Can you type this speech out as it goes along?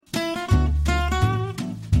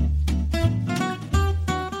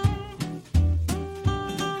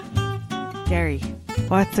Gary,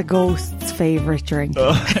 what's a ghost's favourite drink? Do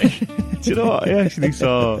you know what? I actually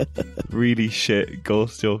saw really shit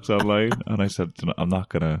ghost jokes online, and I said, I'm not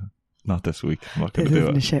this week. I'm not going to do it. This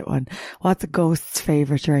isn't a shit one. What's a ghost's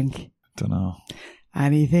favourite drink? Don't know.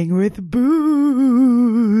 Anything with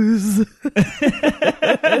booze. I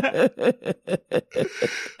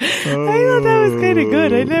thought that was kind of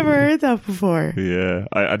good. I never heard that before. Yeah,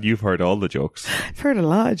 and you've heard all the jokes. I've heard a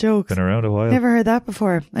lot of jokes. Been around a while. Never heard that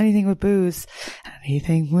before. Anything with booze.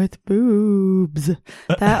 Anything with boobs.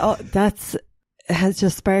 That's has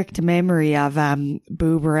just sparked a memory of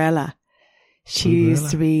Booberella. She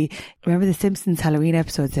used to be, remember the Simpsons Halloween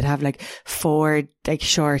episodes that have like 4 like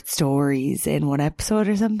short stories in one episode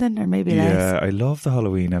or something, or maybe less. Yeah, I love the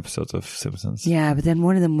Halloween episodes of Simpsons. Yeah, but then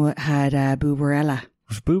one of them had Booberella.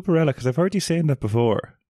 Was Booberella? Because I've heard you saying that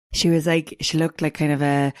before. She looked like kind of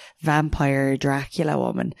a vampire Dracula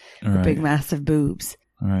woman with big massive boobs.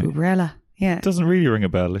 Right. Booberella, yeah. It doesn't really ring a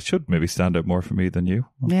bell. It should maybe stand out more for me than you.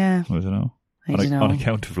 Yeah. I don't know. On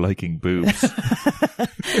account of liking boobs.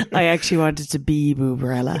 I actually wanted to be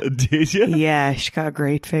Booberella. Did you? Yeah, she got a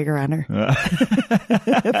great figure on her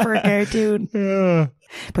for a cartoon. Yeah.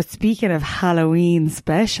 But speaking of Halloween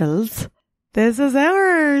specials, this is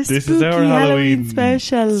our Halloween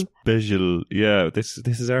special. Yeah, this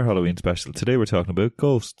is our Halloween special. Today we're talking about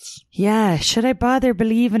ghosts. Yeah, should I bother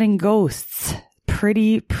believing in ghosts?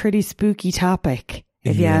 Pretty spooky topic,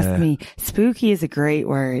 if you ask me. Spooky is a great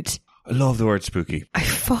word. I love the word spooky. I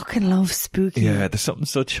fucking love spooky. Yeah, there's something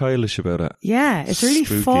so childish about it. Yeah, it's a really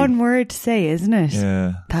Spooky. fun word to say, isn't it?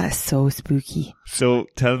 Yeah. That is so spooky. So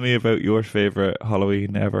tell me about your favourite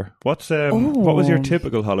Halloween ever. What was your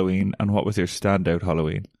typical Halloween and what was your standout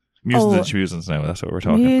Halloween? Musings and schmoozins now, that's what we're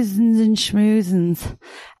talking. Musings and schmoozins.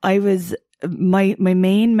 My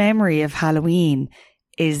main memory of Halloween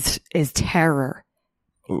is terror.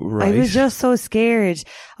 Right. I was just so scared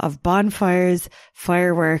of bonfires,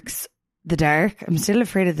 fireworks, the dark. I'm still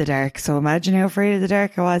afraid of the dark. So imagine how afraid of the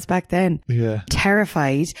dark I was back then. Yeah.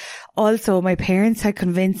 Terrified. Also, my parents had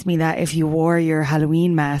convinced me that if you wore your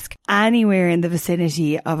Halloween mask anywhere in the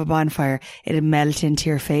vicinity of a bonfire, it'd melt into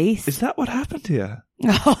your face. Is that what happened to you?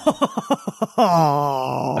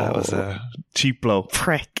 Oh, that was a cheap blow.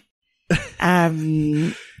 Prick.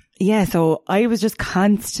 Yeah, so I was just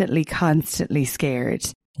constantly scared.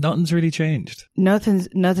 Nothing's really changed. Nothing's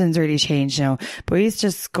really changed now. But we used to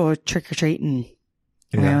just go trick-or-treating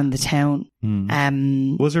around the town.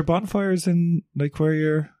 Was there bonfires in like where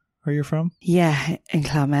you're from? Yeah, in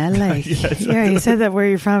Clonmel, like. Yeah, you said that where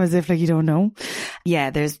you're from as if like you don't know.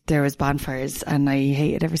 Yeah, there was bonfires and I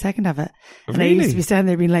hated every second of it. Really? And I used to be standing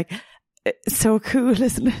there being like, it's so cool,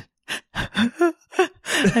 isn't it?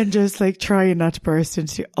 And just like trying not to burst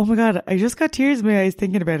into, oh my God, I just got tears in my eyes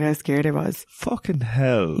thinking about how scared I was. Fucking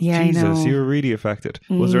hell. Yeah, Jesus, I know. you were really affected.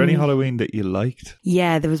 Was there any Halloween that you liked?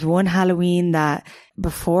 Yeah, there was one Halloween that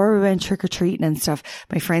before we went trick-or-treating and stuff,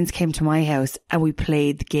 my friends came to my house and we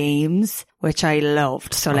played games, which I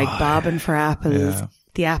loved. So like bobbing for apples,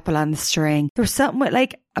 the apple on the string. There was something with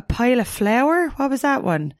like a pile of flour. What was that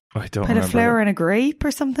one? I don't Pile remember. of flour and a grape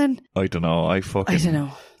or something? I don't know. I don't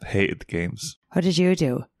know. Hated the games. What did you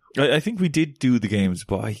do? I think we did do the games,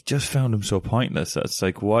 but I just found them so pointless. It's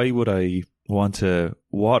like, why would I want to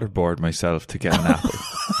waterboard myself to get an apple?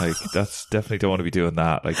 Like, that's definitely don't want to be doing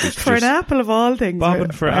that. Like, for an apple of all things.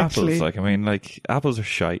 Bobbing for actually. apples. Like, I mean, like, apples are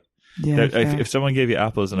shite. Yeah, if someone gave you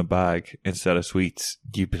apples in a bag instead of sweets,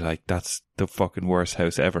 you'd be like, that's the fucking worst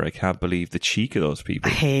house ever. I can't believe the cheek of those people.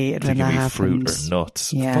 I hate it to when give that me happens. fruit or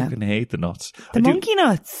nuts. Yeah. I fucking hate the nuts. The monkey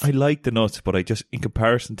nuts. I like the nuts, but I just, in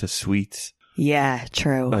comparison to sweets, yeah,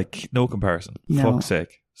 true. like, no comparison. No. Fuck's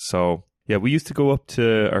sake. So, yeah, we used to go up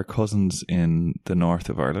to our cousins in the north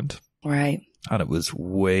of Ireland. Right. And it was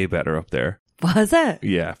way better up there. Was it?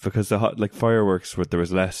 Yeah, because fireworks, there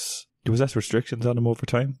was less restrictions on them over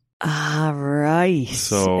time. Ah, right.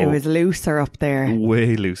 So it was looser up there.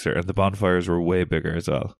 Way looser. And the bonfires were way bigger as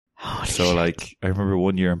well. Holy so, shit. like, I remember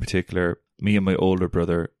one year in particular, me and my older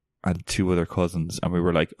brother and 2 other cousins, and we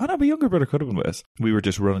were like, oh no, my younger brother could have been with us. We were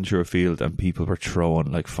just running through a field and people were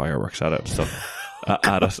throwing like fireworks at it and stuff.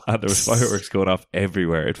 At us, and there was fireworks going off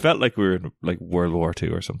everywhere. It felt like we were in like World War II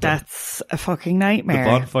or something. That's a fucking nightmare. The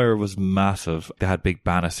bonfire was massive. They had big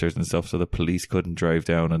banisters and stuff, so the police couldn't drive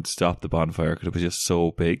down and stop the bonfire because it was just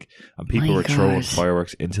so big. And people were throwing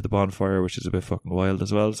fireworks into the bonfire, which is a bit fucking wild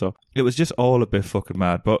as well. So it was just all a bit fucking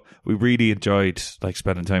mad. But we really enjoyed like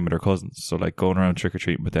spending time with our cousins. So like going around trick or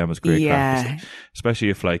treating with them was great. Yeah. Practice. Especially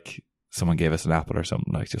if like someone gave us an apple or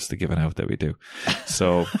something, like just the giving out that we do.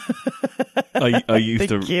 So I used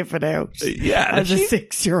to give it out. Yeah, as a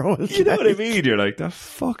 6-year-old. You know what I mean? You're like, that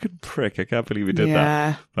fucking prick. I can't believe he did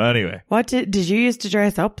that. But anyway. What did you used to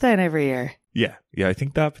dress up then every year? Yeah. I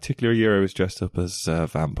think that particular year I was dressed up as a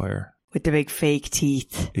vampire. With the big fake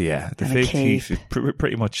teeth. Yeah, the fake teeth.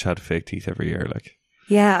 Pretty much had fake teeth every year. Like,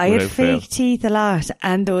 yeah, I had fake teeth a lot,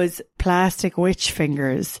 and those plastic witch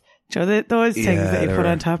fingers. Do you know those things that you put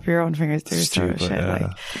on top of your own fingers? They're so shit. Like,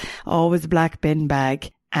 always a black bin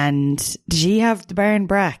bag. And did you have the Baron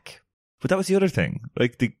Brack? But that was the other thing.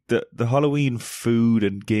 Like the Halloween food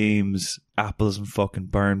and games, apples and fucking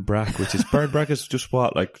Baron Brack, which is Baron Brack is just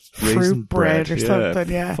what, like raisin fruit bread or something,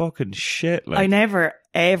 yeah. Fucking shit. Like. I never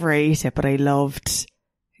ever ate it, but I loved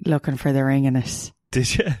looking for the ring in it.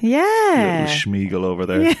 Did you? Yeah. Little Schmeagol over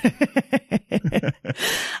there. Yeah.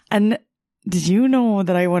 And did you know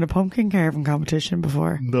that I won a pumpkin carving competition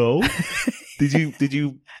before? No. Did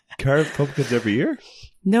you carve pumpkins every year?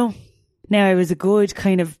 No. Now I was a good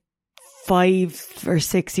kind of 5 or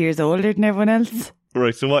 6 years older than everyone else.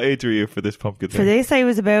 Right, so what age were you for this pumpkin thing? For this I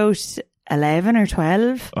was about 11 or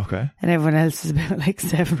 12. Okay. And everyone else was about like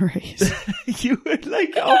 7 or 8. You were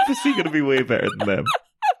like obviously going to be way better than them.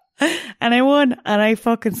 And I won, and I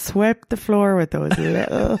fucking swept the floor with those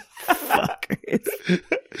little fuckers.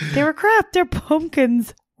 They were crap. Their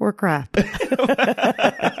pumpkins were crap.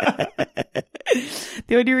 The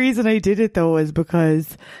only reason I did it though was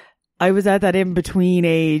because I was at that in-between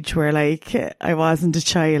age where like I wasn't a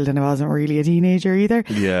child and I wasn't really a teenager either.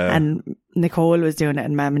 Yeah. And Nicole was doing it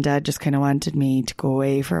and Mum and Dad just kind of wanted me to go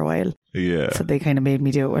away for a while. Yeah. So they kind of made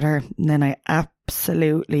me do it with her. And then I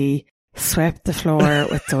absolutely swept the floor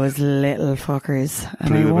with those little fuckers. And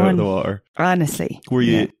Blew I them won. out of the water. Honestly. Were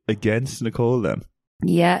you against Nicole then?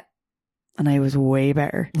 Yeah. And I was way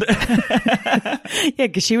better. Yeah,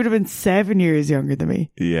 because she would have been 7 years younger than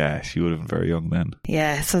me. Yeah, she would have been very young then.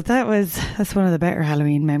 Yeah, so that's one of the better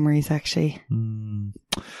Halloween memories, actually.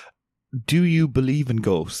 Do you believe in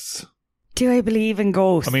ghosts? Do I believe in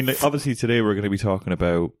ghosts? I mean, like, obviously today we're going to be talking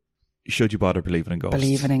about should you bother believing in ghosts?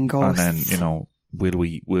 Believing in ghosts. And then, you know, will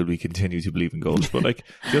we continue to believe in ghosts? But like,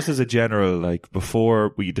 just as a general, like,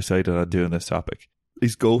 before we decided on doing this topic,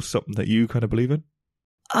 is ghosts something that you kind of believe in?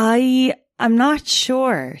 I'm not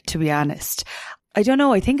sure, to be honest. I don't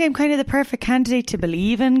know. I think I'm kind of the perfect candidate to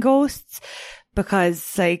believe in ghosts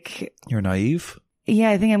because, like... You're naive? Yeah,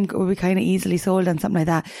 I think will be kind of easily sold on something like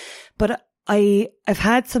that. But I've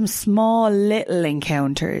had some small little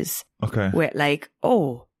encounters. Okay. With like,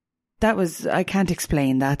 oh, I can't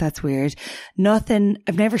explain that. That's weird. Nothing,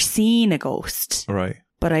 I've never seen a ghost. Right.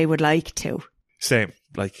 But I would like to. Same.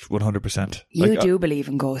 Like 100%. You do believe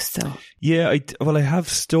in ghosts, though? Yeah, I have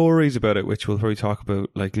stories about it, which we'll probably talk about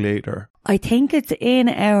like later. I think it's in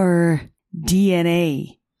our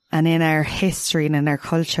DNA and in our history and in our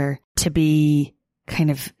culture to be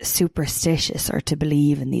kind of superstitious or to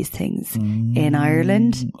believe in these things. In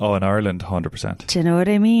Ireland. Oh, in Ireland, 100%. Do you know what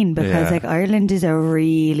I mean? Because like Ireland is a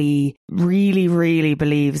really, really, really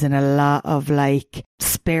believes in a lot of like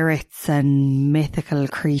spirits and mythical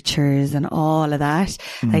creatures and all of that.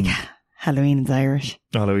 Like Halloween's Irish.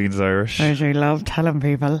 Halloween's Irish. I really love telling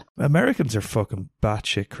people. Americans are fucking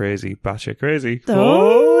batshit crazy.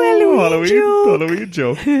 Oh, Halloween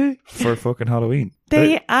joke. For fucking Halloween.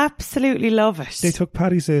 They absolutely love it. They took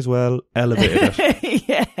Paddy's Day as well, elevated it.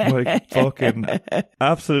 Yeah. Like fucking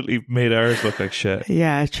absolutely made ours look like shit.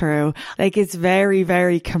 Yeah, true. Like it's very,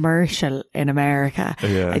 very commercial in America.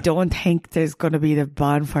 Yeah. I don't think there's going to be the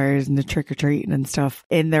bonfires and the trick-or-treating and stuff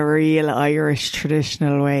in the real Irish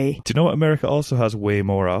traditional way. Do you know what America also has way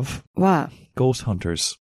more of? What? Ghost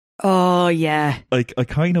hunters. Oh, yeah. Like, I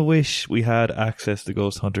kind of wish we had access to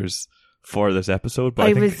ghost hunters for this episode,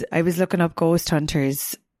 but I was looking up ghost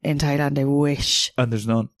hunters in Thailand. I wish. And there's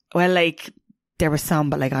none. Well, like there was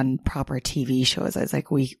some, but like on proper TV shows, I was like,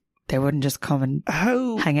 they wouldn't just come and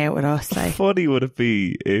hang out with us. Like, funny would it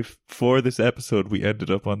be if for this episode we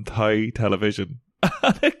ended up on Thai television?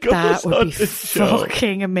 That would be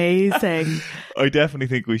fucking amazing. I definitely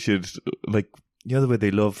think we should, like, you know the way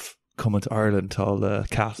they love coming to Ireland to all the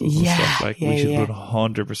castles and stuff. Like, we should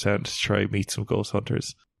 100% try meet some ghost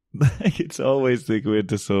hunters. Like, it's always they go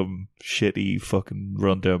into some shitty fucking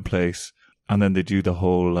rundown place and then they do the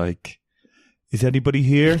whole like, is anybody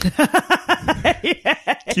here? That's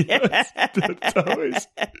always,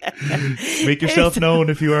 make yourself known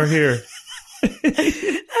if you are here.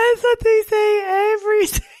 That's what they say every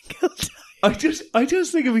single time. I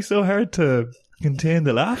just think it'd be so hard to contain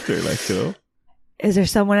the laughter, like, you know. Is there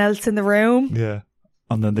someone else in the room? Yeah.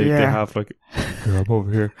 And then they have like, here, I'm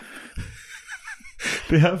over here.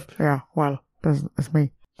 They have... Yeah, well, it's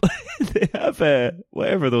me. They have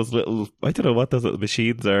whatever those little... I don't know what those little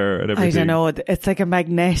machines are and everything. I don't know. It's like a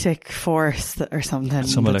magnetic force or something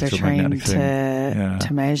Some that they're trying electromagnetic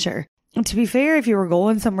to measure. And to be fair, if you were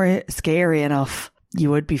going somewhere scary enough, you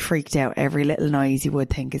would be freaked out. Every little noise you would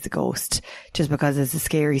think is a ghost, just because it's a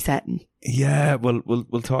scary setting. Yeah, well,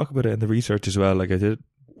 we'll talk about it in the research as well. Like I did,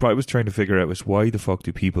 what I was trying to figure out was why the fuck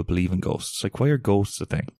do people believe in ghosts? Like, why are ghosts a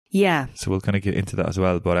thing? Yeah. So we'll kind of get into that as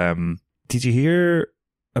well. But did you hear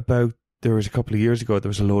about, there was a couple of years ago, there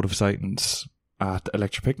was a load of sightings at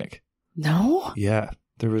Electric Picnic? No? Yeah.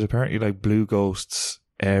 There was apparently like blue ghosts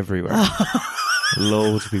everywhere.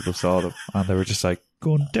 Loads of people saw them and they were just like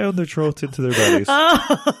going down their throats into their bellies.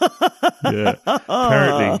 Yeah.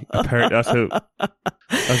 Apparently that's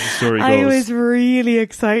the story goes. I was really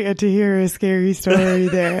excited to hear a scary story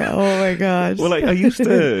there. Oh my gosh. Well, I used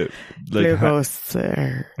to like blue ghosts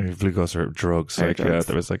are drugs. Are Like drugs. Yeah,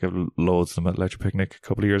 there was like loads of them at Electric Picnic a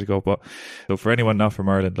couple of years ago. But so for anyone not from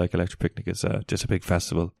Ireland, like Electric Picnic is just a big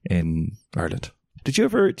festival in Ireland. Did you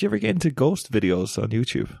ever get into ghost videos on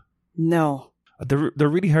YouTube? No. They're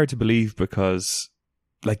really hard to believe because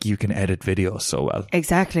like you can edit videos so well.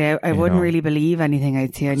 Exactly. I wouldn't really believe anything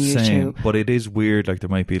I'd see on YouTube. But it is weird. Like there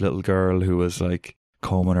might be a little girl who was like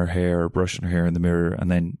combing her hair or brushing her hair in the mirror, and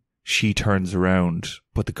then she turns around,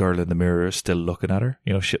 but the girl in the mirror is still looking at her.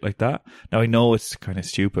 You know, shit like that. Now I know it's kind of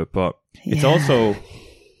stupid, but it's also,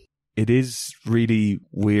 it is really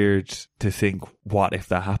weird to think, what if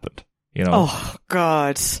that happened? You know? Oh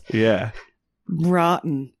God. Yeah.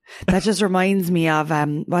 Rotten. That just reminds me of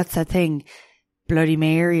what's that thing? Bloody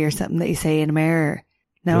Mary or something that you say in a mirror.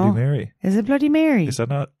 No? Bloody Mary. Is it Bloody Mary? Is that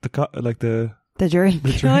not the drink?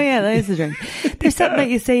 Oh yeah, that is the drink. There's something that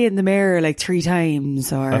you say in the mirror like 3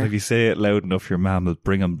 times, or and if you say it loud enough, your mum will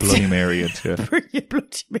bring a Bloody Mary into it. Bring a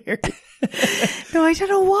Bloody Mary. No, I don't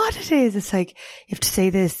know what it is. It's like you have to say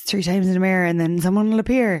this 3 times in the mirror, and then someone will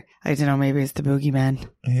appear. I don't know. Maybe it's the boogeyman.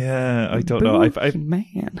 Yeah, I don't know.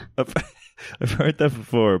 I've heard that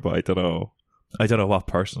before, but I don't know. I don't know what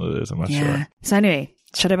person it is. I'm not sure. So anyway,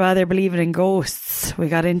 should I bother believing in ghosts? We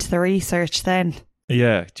got into the research then.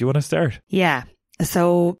 Yeah. Do you want to start? Yeah.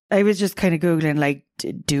 So I was just kind of Googling, like,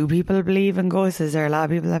 do people believe in ghosts? Is there a lot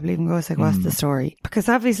of people that believe in ghosts? Like, what's the story? Because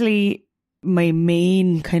obviously my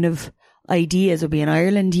main kind of ideas would be in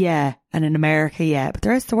Ireland, yeah, and in America, yeah. But the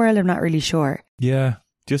rest of the world, I'm not really sure. Yeah.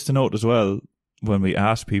 Just a note as well, when we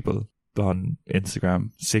asked people on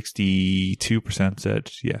Instagram, 62%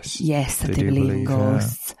 said yes. Yes, that they believe in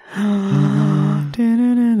ghosts.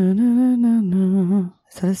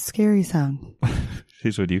 Is that a scary song?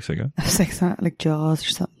 Here's what you sing it. It's like something like Jaws or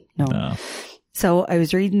something. No. So I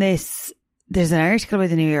was reading this. There's an article by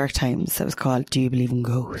the New York Times that was called "Do You Believe in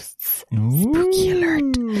Ghosts?" Spooky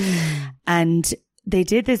alert. And they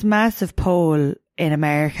did this massive poll in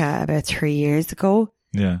America about 3 years ago.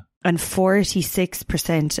 Yeah. And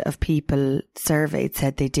 46% of people surveyed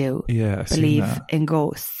said they do believe in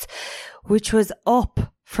ghosts, which was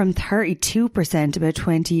up from 32% about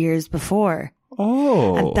 20 years before.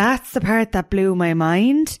 Oh. And that's the part that blew my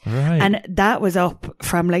mind. Right. And that was up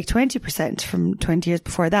from like 20% from 20 years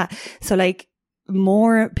before that. So like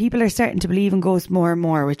more people are starting to believe in ghosts more and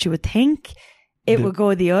more, which you would think it would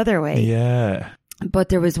go the other way. Yeah. But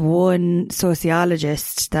there was one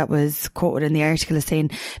sociologist that was quoted in the article as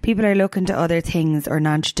saying people are looking to other things or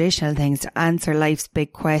non-traditional things to answer life's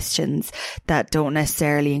big questions that don't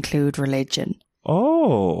necessarily include religion.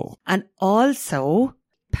 Oh. And also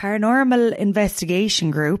paranormal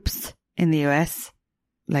investigation groups in the US,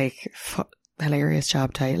 like hilarious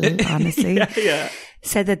job title, honestly,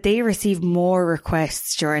 said that they received more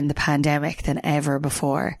requests during the pandemic than ever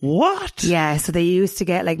before. What? Yeah, so they used to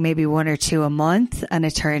get like maybe 1 or 2 a month, and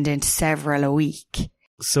it turned into several a week.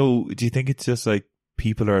 So do you think it's just like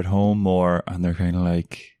people are at home more and they're kind of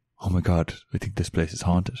like, oh my God, I think this place is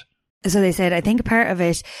haunted? So they said, I think part of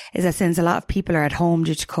it is that since a lot of people are at home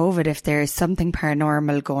due to COVID, if there's something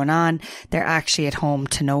paranormal going on, they're actually at home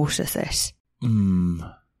to notice it.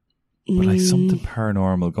 But like something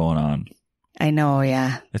paranormal going on. I know,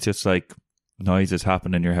 yeah. It's just like noises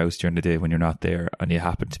happen in your house during the day when you're not there, and you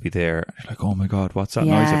happen to be there. And you're like, oh my God, what's that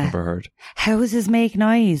noise I've never heard? Houses make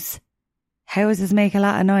noise. Houses make a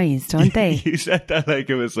lot of noise, don't they? You said that like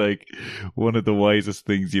it was like one of the wisest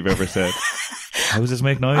things you've ever said. Houses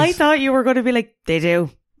make noise? I thought you were going to be like, they do.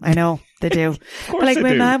 I know, they do. But like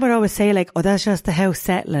my mum would always say like, oh, that's just the house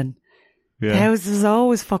settling. Yeah. The house is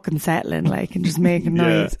always fucking settling, like, and just making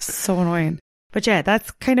noise. It's so annoying. But yeah,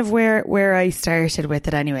 that's kind of where I started with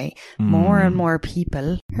it anyway. More and more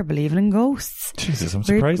people are believing in ghosts. Jesus, I'm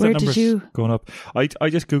surprised where that number's did you... going up. I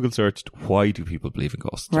just Google searched, why do people believe in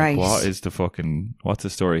ghosts? Right. Like, what's the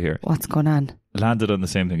story here? What's going on? Landed on the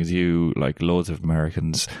same thing as you, like loads of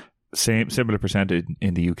Americans. Similar percentage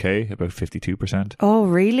in the UK, about 52%. Oh,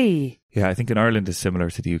 really? Yeah, I think in Ireland is similar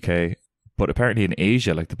to the UK. But apparently in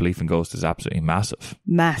Asia, like the belief in ghosts is absolutely massive.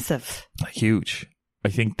 Massive. Like, huge. I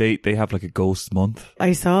think they have like a ghost month.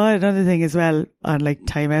 I saw another thing as well on like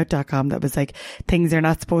timeout.com that was like things they're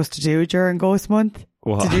not supposed to do during ghost month.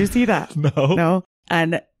 What? Did you see that? No.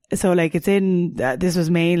 And so like it's in, this was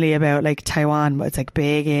mainly about like Taiwan, but it's like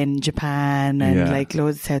big in Japan and like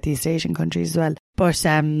loads of Southeast Asian countries as well. But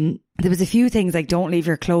there was a few things like don't leave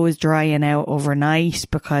your clothes drying out overnight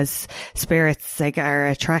because spirits like are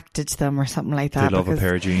attracted to them or something like that. They love a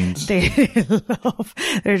pair of jeans.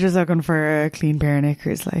 They're just looking for a clean pair of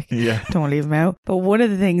knickers. Like, don't leave them out. But one of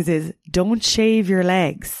the things is don't shave your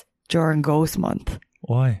legs during ghost month.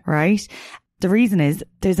 Why? Right? The reason is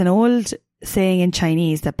there's an old saying in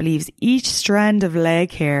Chinese that believes each strand of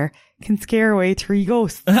leg hair can scare away 3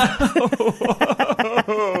 ghosts.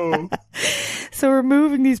 So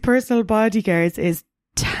removing these personal bodyguards is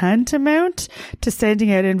tantamount to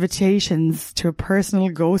sending out invitations to a personal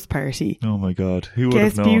ghost party. Oh my God. Who would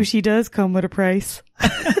have known? Guess beauty does come with a price.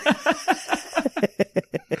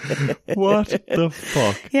 What the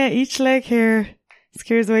fuck? Yeah, each leg hair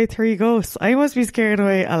scares away 3 ghosts. I must be scared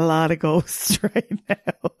away a lot of ghosts right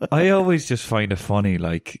now. I always just find it funny,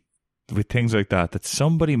 like, with things like that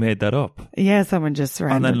somebody made that up. Yeah, someone just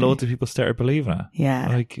randomly. And then loads of people started believing it. Yeah.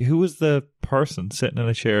 Like, who was the person sitting in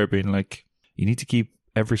a chair being like, you need to keep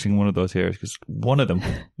every single one of those hairs because one of them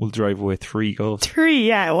will drive away 3 ghosts. 3,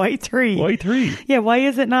 yeah. Why 3? Why 3? Yeah, why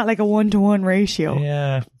is it not like a 1-to-1 ratio?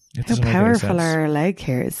 Yeah. How powerful are our leg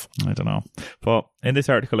hairs? I don't know. But in this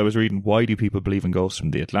article I was reading, why do people believe in ghosts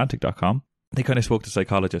from theatlantic.com? They kind of spoke to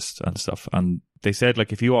psychologists and stuff, and they said,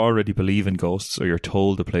 like, if you already believe in ghosts or you're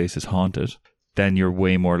told the place is haunted, then you're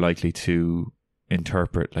way more likely to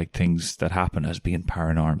interpret like things that happen as being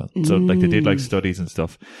paranormal. So like they did like studies and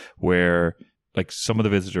stuff where like some of the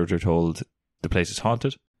visitors are told the place is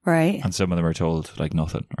haunted, right? And some of them are told like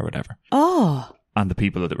nothing or whatever. Oh. And the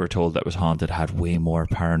people that were told that was haunted had way more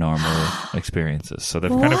paranormal experiences. So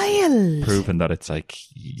they've kind of proven that it's like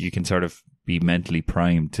you can sort of be mentally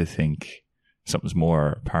primed to think something's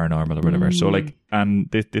more paranormal or whatever. So like,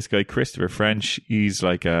 and this guy, Christopher French, he's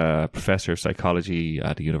like a professor of psychology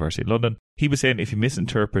at the University of London. He was saying if you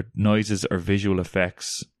misinterpret noises or visual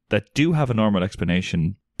effects that do have a normal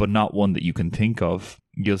explanation, but not one that you can think of,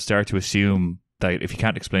 you'll start to assume that if you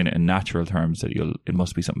can't explain it in natural terms, that it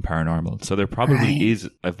must be something paranormal. So there probably is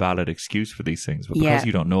a valid excuse for these things, but because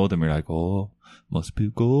you don't know them, you're like, oh, must be a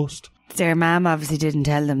ghost. Their mum obviously didn't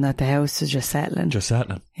tell them that the house was just settling. Just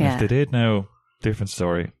settling. Yeah. If they did now, different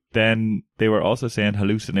story. Then they were also saying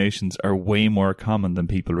hallucinations are way more common than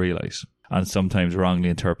people realise and sometimes wrongly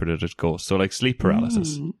interpreted as ghosts. So like sleep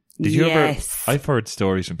paralysis. Did you ever? I've heard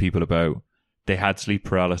stories from people about they had sleep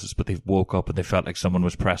paralysis, but they woke up and they felt like someone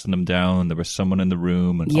was pressing them down. There was someone in the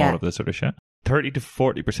room and all of this sort of shit. 30 to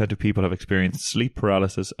 40% of people have experienced sleep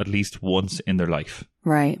paralysis at least once in their life.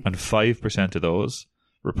 Right. And 5% of those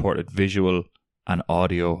reported visual and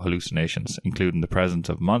audio hallucinations, including the presence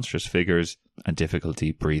of monstrous figures and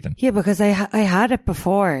difficulty breathing. Yeah, because I had it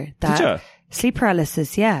before. That Did you? Sleep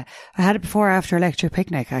paralysis, yeah. I had it before after Electric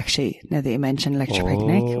Picnic, actually. Now that you mentioned Electric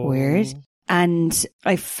Picnic. Weird. And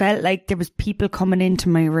I felt like there was people coming into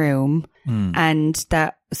my room and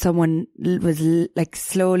that someone was like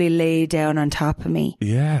slowly laid down on top of me.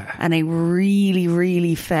 Yeah. And I really,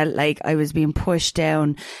 really felt like I was being pushed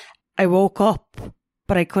down. I woke up,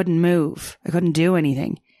 but I couldn't move. I couldn't do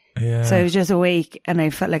anything. Yeah. So I was just awake and I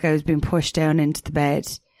felt like I was being pushed down into the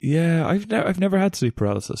bed. Yeah, I've never had sleep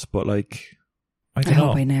paralysis, but like, I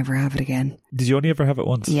hope I never have it again. Did you only ever have it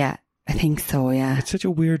once? Yeah, I think so, yeah. It's such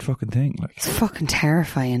a weird fucking thing. Like, it's fucking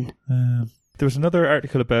terrifying. There was another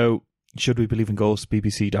article about should we believe in ghosts,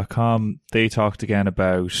 BBC.com. They talked again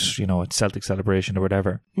about, you know, a Celtic celebration or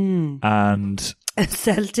whatever. And a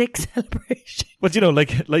Celtic celebration. But you know,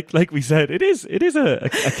 like we said, it is a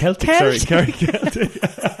Celtic. Celtic.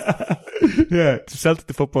 Yeah, Celtic,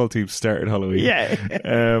 the football team, started Halloween.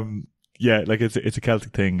 Yeah. Yeah, like it's a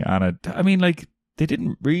Celtic thing, and I mean, like they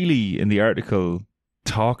didn't really in the article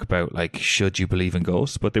talk about like should you believe in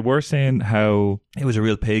ghosts, but they were saying how it was a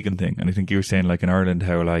real pagan thing, and I think you were saying like in Ireland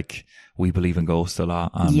how like we believe in ghosts a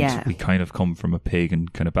lot, and we kind of come from a pagan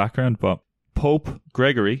kind of background. But Pope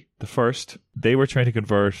Gregory I, they were trying to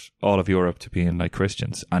convert all of Europe to being like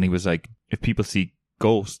Christians, and he was like, if people see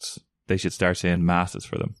ghosts, they should start saying masses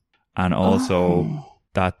for them. And also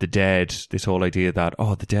that the dead, this whole idea that,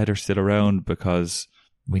 the dead are still around because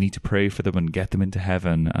we need to pray for them and get them into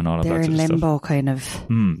heaven and all of They're that sort in of limbo, stuff. kind of.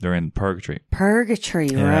 They're in purgatory. Purgatory,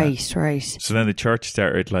 Yeah. right. So then the church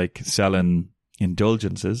started like selling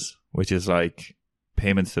indulgences, which is like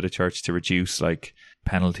payments to the church to reduce like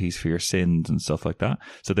penalties for your sins and stuff like that.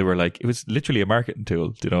 So they were like, it was literally a marketing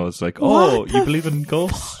tool. You know, it's like, you believe in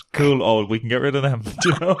ghosts? Cool. Oh, we can get rid of them.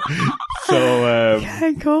 You know? So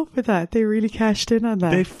Can't cope with that. They really cashed in on that.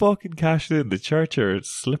 they fucking cashed in. The church are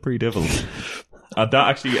slippery devils. And that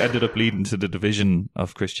actually ended up leading to the division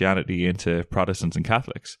of Christianity into Protestants and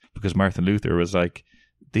Catholics, because Martin Luther was like,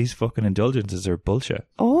 these fucking indulgences are bullshit.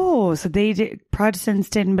 Oh, so Protestants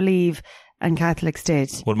didn't believe and Catholics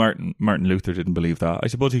did. Well, Martin Luther didn't believe that. I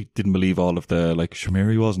suppose he didn't believe all of the, like, sure,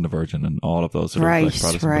 Mary wasn't a virgin and all of those sort of like,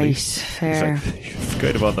 Protestant beliefs. Fair. He's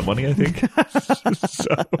kind of on the money, I think.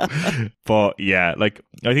 But yeah, like,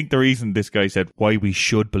 I think the reason this guy said why we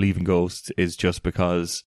should believe in ghosts is just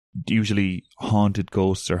because usually haunted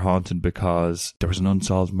ghosts are haunted because there was an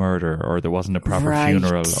unsolved murder, or there wasn't a proper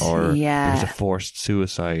funeral, or there was a forced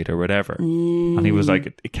suicide or whatever. And he was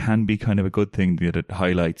like, it can be kind of a good thing that it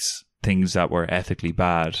highlights things that were ethically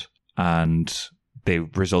bad and they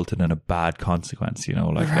resulted in a bad consequence, you know,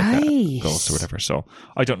 like a ghost or whatever. So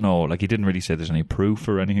I don't know, like he didn't really say there's any proof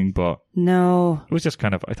or anything, but no, it was just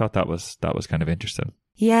kind of, I thought that was kind of interesting.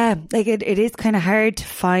 Yeah, like it is kind of hard to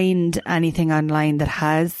find anything online that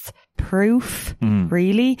has proof,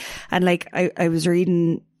 really. And like I was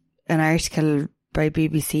reading an article by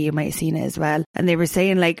BBC, you might have seen it as well, and they were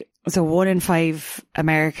saying like, so 1 in 5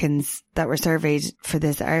 Americans that were surveyed for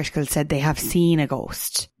this article said they have seen a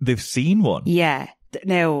ghost. They've seen one? Yeah.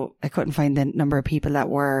 Now, I couldn't find the number of people that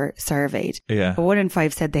were surveyed. Yeah. But 1 in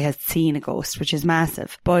 5 said they had seen a ghost, which is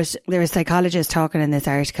massive. But there were psychologists talking in this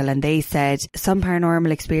article, and they said some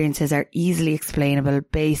paranormal experiences are easily explainable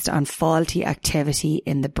based on faulty activity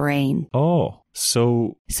in the brain. Oh,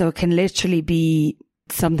 so it can literally be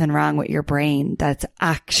something wrong with your brain that's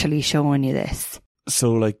actually showing you this.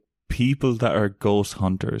 So like, people that are ghost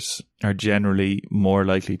hunters are generally more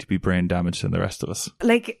likely to be brain damaged than the rest of us.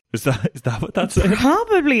 Like, is that what that's saying?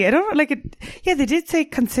 Probably. I don't know. Like, yeah, they did say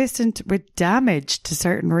consistent with damage to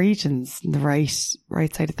certain regions in the right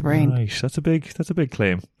side of the brain. Right, that's a big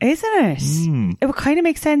claim, isn't it? It would kind of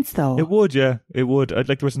make sense, though. It would, yeah, it would.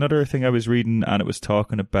 Like, there was another thing I was reading, and it was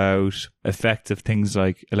talking about effects of things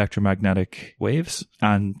like electromagnetic waves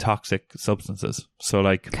and toxic substances. So,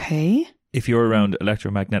 like, okay, if you're around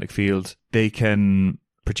electromagnetic fields, they can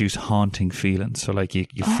produce haunting feelings. So like you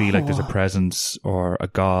feel like there's a presence or a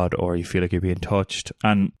god, or you feel like you're being touched.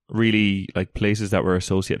 And really, like, places that were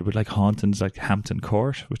associated with like hauntings, like Hampton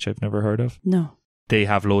Court, which I've never heard of. No. They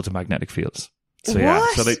have loads of magnetic fields. So what? yeah,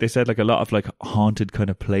 so they said like a lot of like haunted kind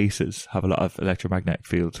of places have a lot of electromagnetic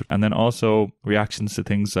fields. And then also reactions to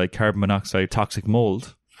things like carbon monoxide, toxic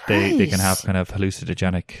mold. They can have kind of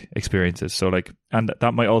hallucinogenic experiences. So like, and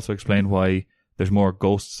that might also explain why there's more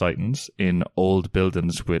ghost sightings in old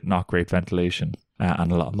buildings with not great ventilation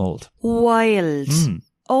and a lot of mold. Wild.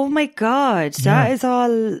 Oh my God. That's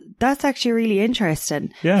actually really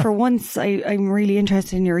interesting. Yeah. For once, I'm really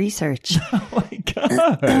interested in your research. Oh my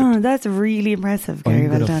God. That's really impressive, Gary.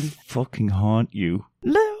 Well done. Fucking haunt you.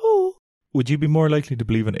 No. Would you be more likely to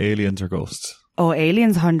believe in aliens or ghosts? Oh,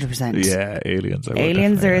 aliens, 100%. Yeah, aliens.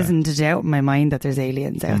 Aliens, there isn't a doubt in my mind that there's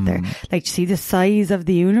aliens out there. Like, see the size of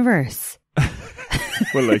the universe.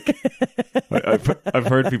 Well, like, I've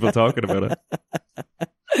heard people talking about it.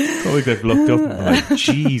 It's not like they've looked up and been like,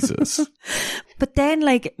 Jesus. But then,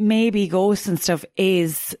 like, maybe ghosts and stuff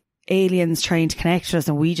is aliens trying to connect to us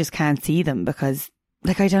and we just can't see them because,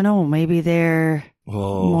 like, I don't know, maybe they're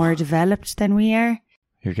more developed than we are.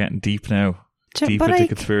 You're getting deep now. Deep into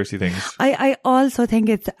conspiracy things. I also think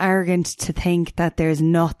it's arrogant to think that there's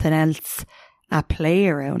nothing else at play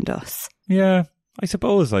around us. Yeah, I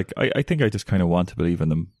suppose. Like, I think I just kind of want to believe in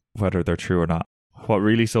them, whether they're true or not. What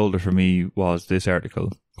really sold it for me was this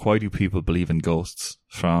article. Why do people believe in ghosts?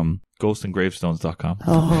 From ghostandgravestones.com.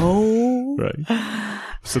 Oh. Right.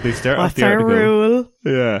 So they start What's off the article. What's our rule?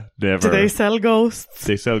 Yeah, never. Do they sell ghosts?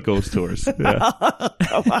 They sell ghost tours. Yeah.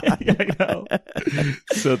 Come on. Yeah, I know.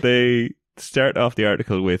 So they start off the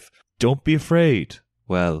article with, "Don't be afraid."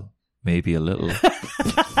 Well, maybe a little. Oh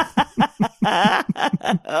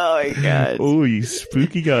my God. Oh, you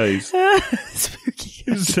spooky guys. Spooky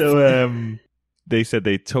guys. So they said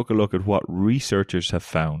they took a look at what researchers have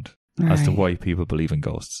found as to why people believe in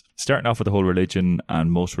ghosts. Starting off with the whole religion,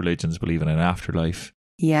 and most religions believe in an afterlife.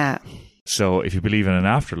 Yeah. So if you believe in an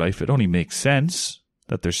afterlife, it only makes sense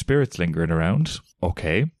that there's spirits lingering around.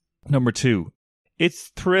 Okay. Number 2, it's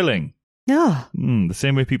thrilling. Yeah. The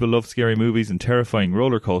same way people love scary movies and terrifying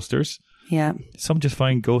roller coasters. Yeah. Some just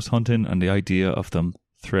find ghost hunting and the idea of them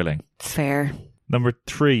thrilling. Fair. Number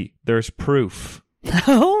 3, there's proof.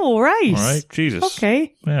 Oh, right. All right, Jesus.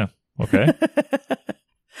 Okay. Yeah, okay.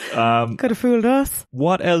 Could have fooled us.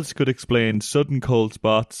 What else could explain sudden cold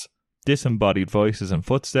spots, disembodied voices and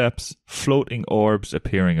footsteps, floating orbs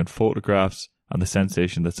appearing in photographs, and the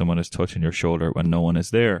sensation that someone is touching your shoulder when no one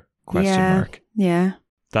is there? Question mark. Yeah.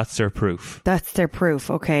 That's their proof. That's their proof.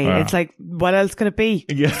 Okay. It's like, what else could it be?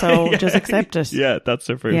 Yeah. So just accept it. Yeah, that's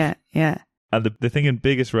their proof. Yeah. Yeah. And the thing in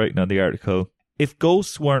biggest writing on the article, if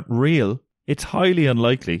ghosts weren't real, it's highly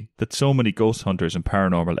unlikely that so many ghost hunters and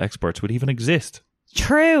paranormal experts would even exist.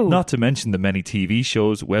 True. Not to mention the many TV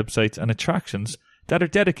shows, websites and attractions that are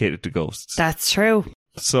dedicated to ghosts. That's true.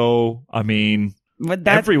 So, I mean, But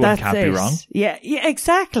everyone can't be wrong. Yeah,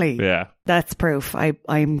 exactly. Yeah. That's proof.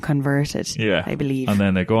 I'm converted. Yeah. I believe. And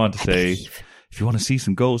then they go on to say, if you want to see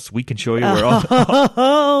some ghosts, we can show you where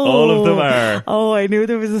all of them are. Oh, I knew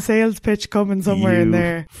there was a sales pitch coming somewhere in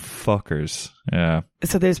there. Fuckers. Yeah.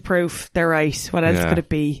 So there's proof. They're right. What else could it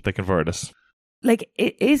be? They convert us. Like,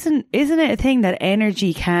 isn't it a thing that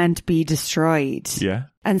energy can't be destroyed? Yeah.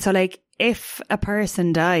 And so, like, if a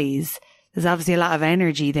person dies, there's obviously a lot of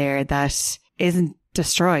energy there that isn't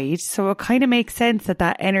destroyed. So it kind of makes sense that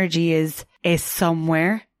that energy is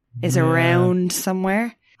somewhere, is around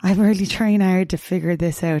somewhere. I'm really trying hard to figure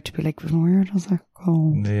this out, to be like, where does it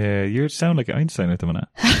go? Yeah, you sound like Einstein at the minute.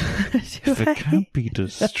 If it can't be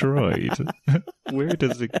destroyed, where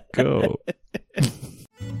does it go?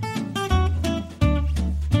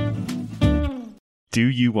 Do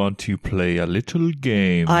you want to play a little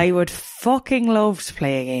game? I would fucking love to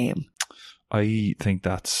play a game. I think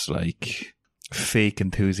that's like fake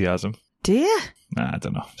enthusiasm. Do you? Nah, I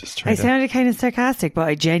don't know. Just try I sounded kind of sarcastic, but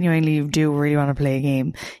I genuinely do really want to play a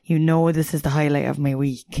game. You know, this is the highlight of my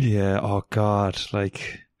week. Yeah. Oh God.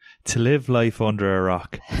 Like to live life under a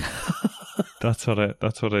rock. That's what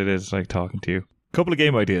it is like talking to you. Couple of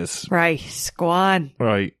game ideas. Right. Go on.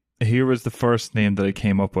 Right. Here was the first name that I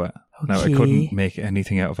came up with. Okay. Now I couldn't make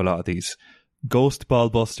anything out of a lot of these. Ghost Ball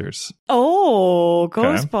Busters. Oh,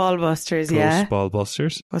 Ghost Ball Busters, yeah. Ghost Ball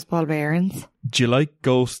Busters. Ghost Ball Barons. Do you like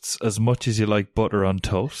ghosts as much as you like butter on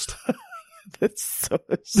toast? That's so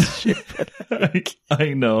stupid.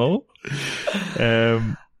 I know.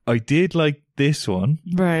 I did like this one.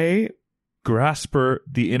 Right. Grasper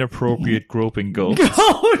the Inappropriate Groping Ghost.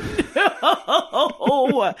 Oh,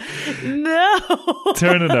 no. No.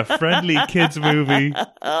 Turning a friendly kids movie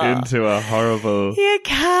into a horrible... You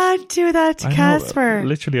can't do that to Casper.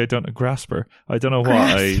 Literally, I don't know. Grasper. I don't know what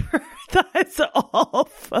Grasper. That's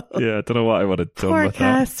awful. Yeah, I don't know what I would have done Poor with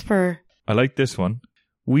Casper. that. I like this one.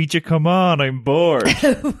 Ouija, come on, I'm bored.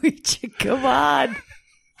 Ouija, come on.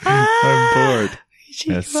 I'm bored.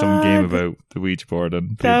 Ouija, some game about the Ouija board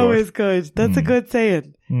and that was good. That's a good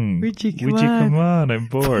saying. Ouija, come on, I'm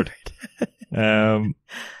bored.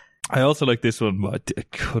 I also like this one, but I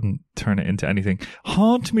couldn't turn it into anything.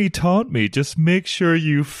 Haunt me, taunt me, just make sure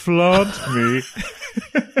you flaunt me.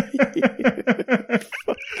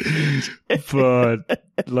 But,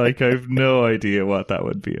 like, I've no idea what that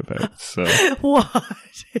would be about. So what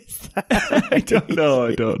is that? I don't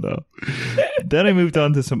know. Then I moved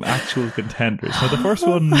on to some actual contenders. Now, the first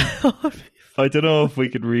one, I don't know if we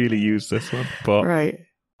could really use this one, but right.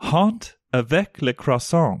 Haunt avec le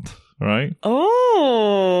croissant. Right?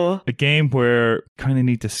 Oh. A game where you kind of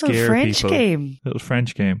need to scare French people. Game. Little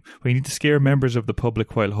French game. Where you need to scare members of the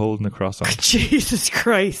public while holding a croissant. Jesus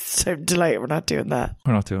Christ. I'm delighted we're not doing that.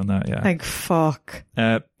 We're not doing that, yeah. Thank fuck.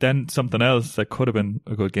 Then something else that could have been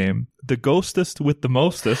a good game. The Ghostest with the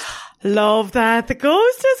Mostest. Love that. The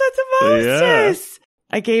Ghostess with the Mostest.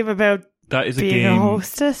 Yeah. A game about that is being a game a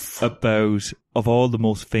hostess. About, of all the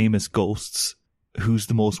most famous ghosts, who's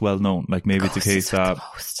the most well known. Like maybe it's a case that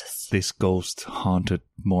this ghost haunted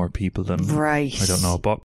more people than right. I don't know,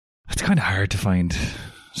 but it's kind of hard to find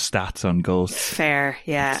stats on ghosts. Fair,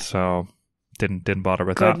 yeah. So didn't bother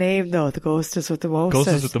with good that. Good name though, the Ghostess with the Mostest.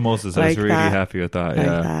 Ghostess with the Mostest. I was really happy with that. Like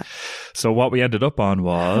yeah. that. So what we ended up on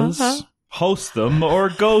was host them or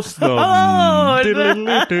ghost them. Oh,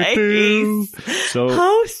 nice. So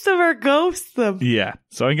host them or ghost them. Yeah.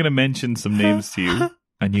 So I'm going to mention some names to you,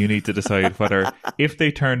 and you need to decide whether if they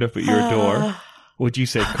turned up at your door. Would you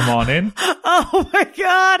say, come on in? Oh my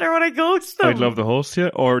God, or would I ghost them? I'd love to host you.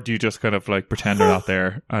 Or do you just kind of like pretend they're not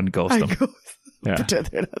there and ghost them? Yeah. Pretend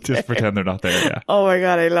they're not just there. Pretend they're not there, yeah. Oh my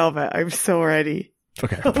God, I love it. I'm so ready.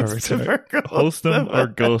 Okay, perfect. Host them or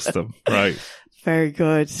ghost them. Right. Very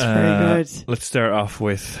good. Very good. Let's start off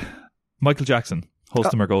with Michael Jackson.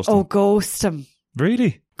 Host him or ghost him? Oh, ghost him.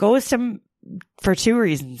 Really? Ghost him for 2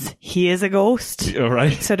 reasons. He is a ghost. All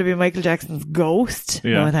right. So to be Michael Jackson's ghost,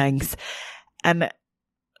 Yeah. no thanks. And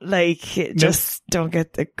just don't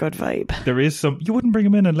get the good vibe. There is some... You wouldn't bring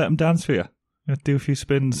him in and let him dance for you? You'd do a few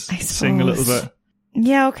spins, I sing a little suppose. bit.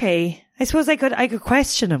 Yeah, okay. I suppose I could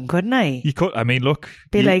question him, couldn't I? You could... I mean, look...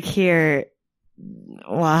 Be like, here,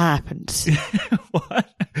 what happened? What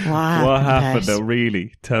What happened Pet? though,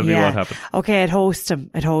 really? Tell me Yeah. what happened. Okay, I'd host him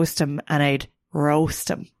and I'd roast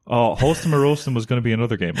him. Oh, host him or roast him was going to be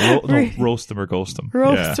another game. Roast him or ghost him.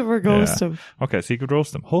 Roast him or ghost him. Okay, so you could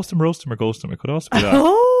roast him. Host him, roast him or ghost him. It could also be that.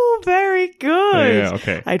 Oh, very good. Yeah,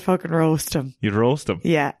 okay. I'd fucking roast him. You'd roast him.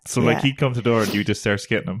 Yeah. So yeah. he'd come to the door and you just start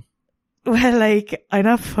skitting him. Well, I'm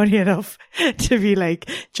not funny enough to be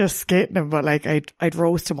just skitting him, but I'd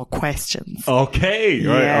roast him with questions. Okay,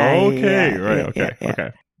 right. Yeah, okay, yeah, right. yeah, Okay, yeah.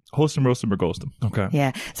 okay. Host him, roast him or ghost him. Okay.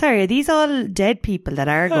 Yeah. Sorry, are these all dead people that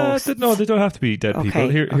are ghosts? No, they don't have to be dead Okay, people.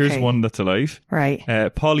 Here's okay. one that's alive. Right.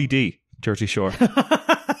 Pauly D, Jersey Shore.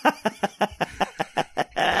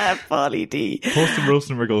 Pauly D. Host him, roast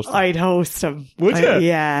him or ghost him. I'd host him. Would you?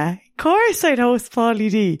 Yeah. Of course I'd host Pauly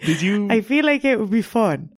D. Did you? I feel like it would be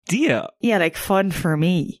fun. Yeah. Yeah, fun for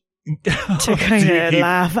me to kind of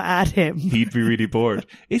laugh at him. He'd be really bored.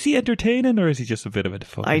 Is he entertaining or is he just a bit of a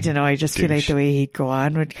fucking I don't know. I just feel like douche? the way he'd go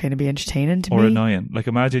on would kind of be entertaining to Or me. annoying.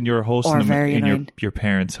 Imagine you're hosting Or him very in annoying. your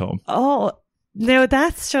parents' home. Oh, no,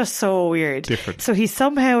 that's just so weird. Different. So he's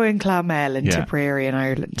somehow in Clonmel in Yeah. Tipperary in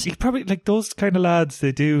Ireland. He probably, those kind of lads,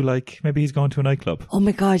 they do, maybe he's going to a nightclub. Oh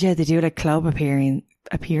my God, yeah, they do club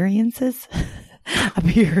appearances?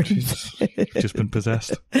 Appearance. Jesus. You've just been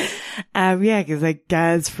possessed. Yeah, because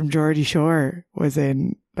Gaz from Geordie Shore was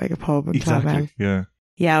in a pub in Clonmel. Exactly. Yeah.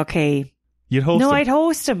 Yeah, okay. You'd host No, him. I'd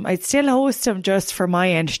host him. I'd still host him just for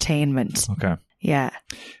my entertainment. Okay. Yeah.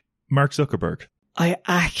 Mark Zuckerberg. I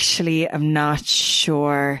actually am not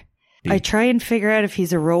sure. He- I try and figure out if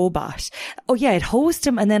he's a robot. Oh yeah, I'd host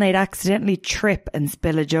him and then I'd accidentally trip and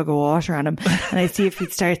spill a jug of water on him and I'd see if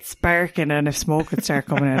he'd start sparking and if smoke would start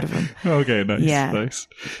coming out of him. Okay, nice. Yeah. Nice.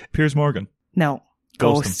 Piers Morgan. No.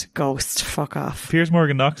 Ghost Ghost. Fuck off. Piers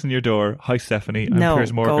Morgan knocks on your door. Hi, Stephanie. I'm No,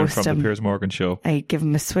 Piers Morgan ghost from him. the Piers Morgan Show. I'd give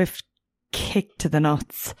him a swift kick to the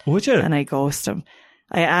nuts Would you? and I ghost him.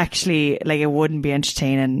 I actually, it wouldn't be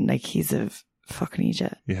entertaining. He's a fucking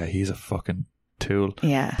idiot. Yeah, he's a fucking tool.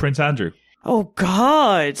 Yeah. Prince Andrew. Oh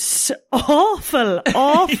God. Awful.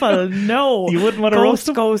 No. You wouldn't want to roast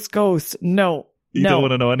him? Ghost. No. You no. don't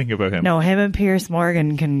want to know anything about him? No, him and Piers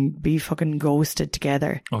Morgan can be fucking ghosted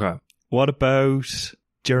together. Okay. What about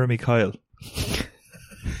Jeremy Kyle?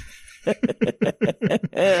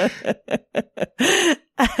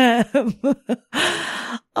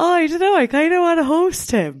 I don't know. I kind of want to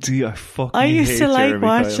host him. Gee, I fucking I used hate to like Jeremy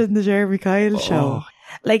watching Kyle. the Jeremy Kyle show. Oh.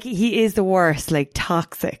 He is the worst.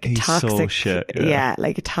 Toxic. He's toxic. so shit, yeah. Yeah,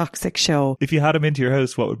 a toxic show. If you had him into your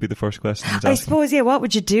house, what would be the first question you'd I ask him? suppose, yeah, what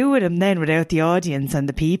would you do with him then without the audience and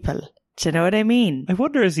the people? Do you know what I mean? I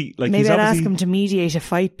wonder, is he Maybe he's I'd obviously... ask him to mediate a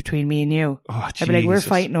fight between me and you. Oh, I'd be like, we're Jesus.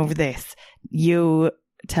 fighting over this. You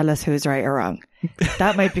tell us who's right or wrong.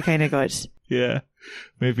 That might be kind of good. Yeah.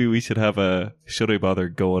 Maybe we should have a Should I Bother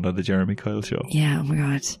going on the Jeremy Kyle show. Yeah, oh my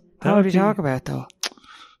God. That What would would we be- talk about though?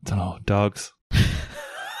 Don't know, dogs.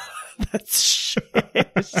 That's shit.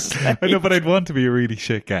 I know, but I'd want to be a really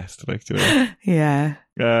shit guest. Yeah.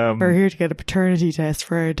 We're here to get a paternity test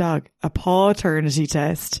for our dog. A paternity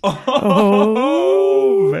test.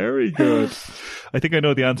 Oh, very good. I think I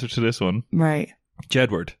know the answer to this one. Right.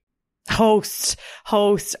 Jedward. Host.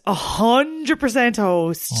 100%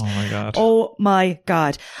 host. Oh my God. Oh my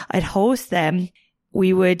God. I'd host them.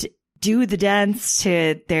 We would do the dance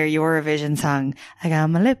to their Eurovision song. I got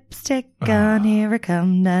my lipstick on, here I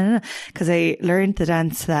come. Because I learned the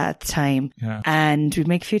dance to that at the time. Yeah. And we'd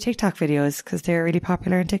make a few TikTok videos because they're really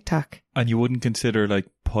popular on TikTok. And you wouldn't consider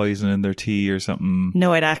poisoning their tea or something?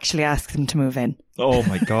 No, I'd actually ask them to move in. Oh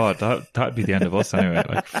my God, that'd be the end of us anyway.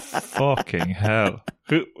 Fucking hell.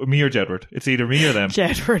 Who, me or Jedward? It's either me or them.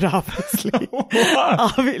 Jedward, obviously.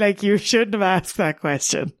 What? You shouldn't have asked that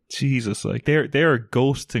question. Jesus, they're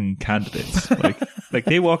ghosting candidates.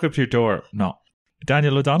 They walk up to your door. No.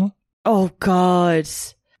 Daniel O'Donnell? Oh God.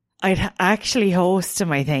 I'd actually host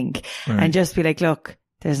him, I think, Right. and just be like, look,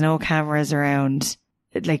 there's no cameras around.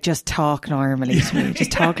 Just talk normally to me.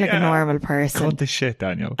 Just talk like a normal person. Cut the shit,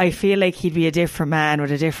 Daniel. I feel like he'd be a different man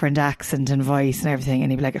with a different accent and voice and everything.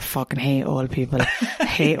 And he'd be like, I fucking hate old people. I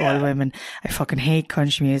hate old women. I fucking hate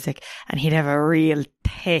country music. And he'd have a real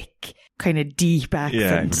thick kind of deep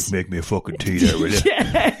accent. Yeah, make me a fucking tea there, will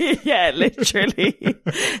you? yeah, literally.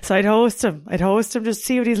 So I'd host him just to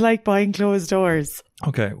see what he's like behind closed doors.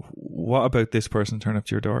 Okay, what about this person turn up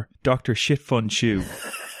to your door? Dr. Shitfun Chu,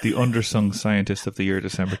 the undersung scientist of the year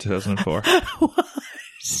December 2004. What?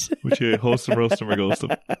 Would you host him, roast him, or ghost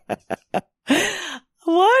him?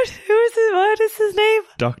 What? What is his name?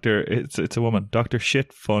 It's a woman. Dr.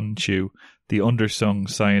 Shitfun Chu, the undersung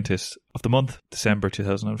scientist of the month, December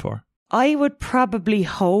 2004. I would probably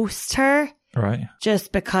host her. Right.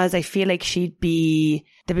 Just because I feel like there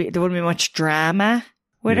wouldn't be much drama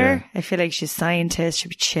with her. I feel like she's a scientist, she'd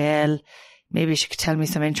be chill. Maybe she could tell me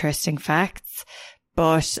some interesting facts.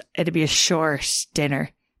 But it'd be a short dinner,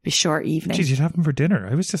 be a short evening. Jeez, you'd have him for dinner.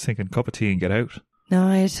 I was just thinking cup of tea and get out. No,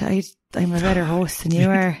 I'm a better host than you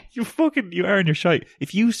are. You are in your shite.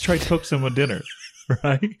 If you try to cook someone dinner,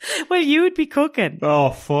 right? Well, you would be cooking.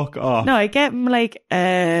 Oh, fuck off. No, I get him like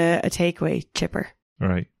a takeaway chipper.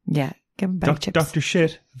 Right. Yeah, give him bag chips. Dr.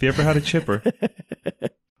 Shit, have you ever had a chipper?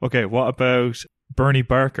 Okay, what about Bernie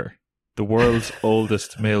Barker, the world's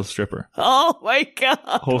oldest male stripper? Oh my God.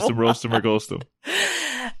 Host him, roast him, or ghost him?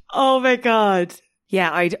 Oh my God. Yeah,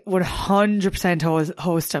 I'd 100%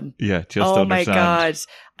 host him. Yeah, just oh understand. My God.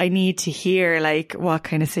 I need to hear, like, what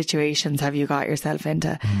kind of situations have you got yourself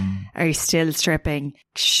into? Are you still stripping?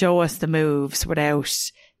 Show us the moves without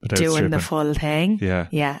doing stripping. the full thing. Yeah.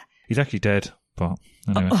 Yeah. He's actually dead, but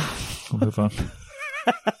anyway, we'll move on.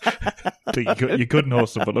 You couldn't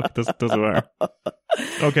host him, but look, it doesn't matter.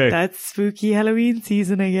 Okay. That's spooky Halloween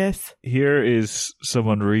season, I guess. Here is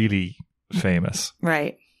someone really famous.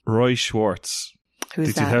 Right. Roy Schwartz.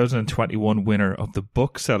 Who's the that? 2021 winner of the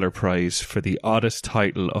Bookseller Prize for the oddest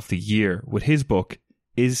title of the year with his book,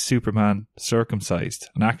 Is Superman Circumcised?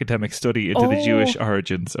 An academic study into the Jewish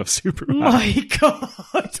origins of Superman. My God.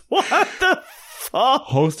 What the fuck?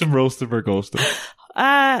 Host him, roast him, or ghost him?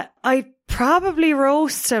 I'd probably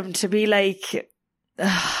roast him to be like,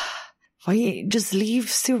 why just leave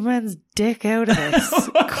Superman's dick out of this?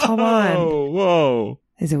 Come on. Whoa.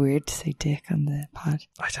 Is it weird to say dick on the pod?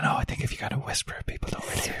 I don't know. I think if you kind of whisper it, people don't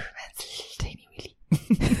really hear. Superman's little tiny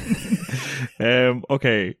willy.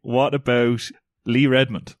 Okay, what about Lee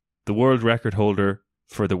Redmond, the world record holder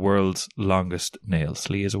for the world's longest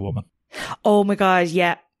nails? Lee is a woman. Oh my God,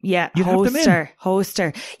 yeah. You'd Host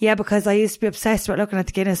her. Yeah, because I used to be obsessed with looking at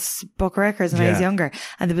the Guinness Book of Records when I was younger.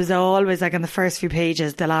 And there was always, like, on the first few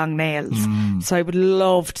pages, the long nails. So I would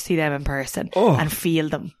love to see them in person and feel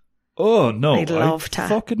them. Oh, no. I'd love to.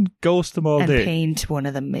 Fucking ghost them all and day. And paint one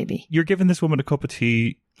of them, maybe. You're giving this woman a cup of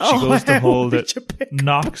tea. She goes to hold it,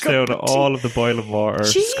 knocks out all of the boiling water,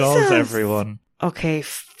 scolds everyone. Okay,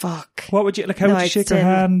 fuck. What would you, like, how would you shake her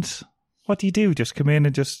hand? What do you do? Just come in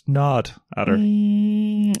and just nod at her?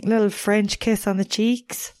 Little French kiss on the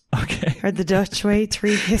cheeks. Okay. Or the Dutch way,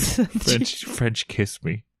 3 kisses on the cheeks. French kiss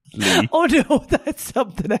me, Lee. Oh no, that's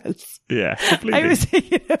something else. Yeah, completely. I was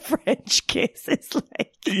thinking a French kiss. It's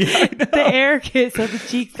like the air kiss on the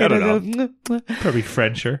cheeks. I don't know. Probably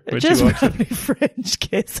Frencher when just she walks probably in. French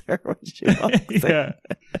kiss her when she walks in.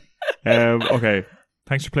 Yeah. Okay.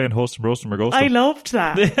 Thanks for playing Host and Roast and Ghost. I loved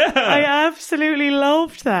that. Yeah. I absolutely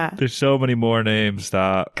loved that. There's so many more names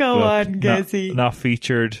that Go on, Gezzy. Not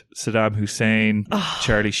featured. Saddam Hussein,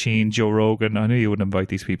 Charlie Sheen, Joe Rogan. I knew you wouldn't invite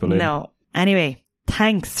these people in. No. Anyway,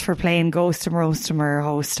 thanks for playing Ghost 'em, Roast 'em, or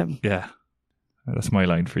Host 'em. Yeah. That's my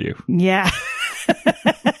line for you. Yeah.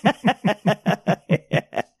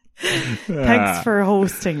 Thanks for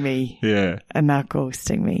hosting me. Yeah. And not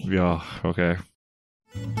ghosting me. Yeah, okay.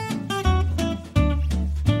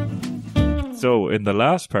 So, in the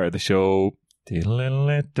last part of the show,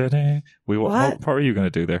 what part are you going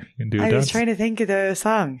to do there? You can do a I dance? was trying to think of the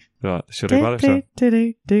song. Should I bother song?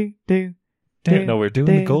 No, we're doing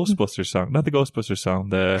the Ghostbusters song. Not the Ghostbusters song,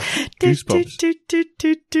 the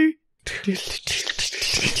Goosebumps.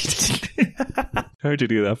 How'd you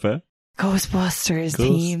do that, Beth? Ghostbusters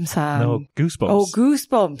theme song. No, Goosebumps. Oh,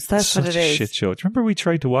 Goosebumps. That's Such what it is. A shit show. Do you remember we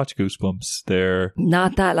tried to watch Goosebumps there?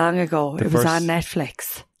 Not that long ago. It was on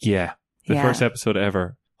Netflix. Yeah. The first episode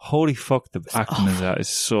ever. Holy fuck, the acting in that is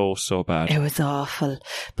so bad. It was awful.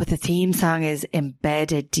 But the theme song is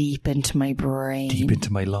embedded deep into my brain. Deep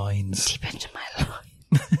into my lines. Deep into my lines.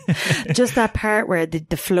 Just that part where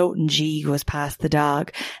the floating G goes past the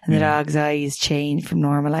dog and the dog's eyes change from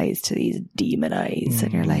normal eyes to these demon eyes.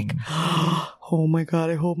 And you're like, oh my God,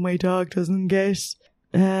 I hope my dog doesn't get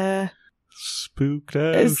spooked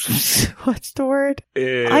out. What's the word?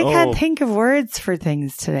 I can't think of words for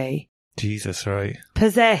things today. Jesus, right.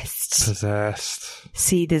 Possessed.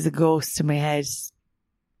 See, there's a ghost in my head.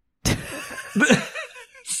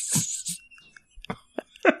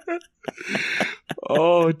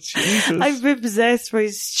 Oh, Jesus. I've been possessed by a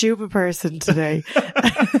stupid person today.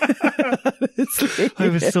 I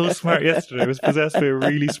was so smart yesterday. I was possessed by a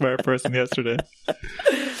really smart person yesterday.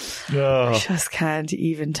 I just can't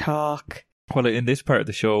even talk. Well, in this part of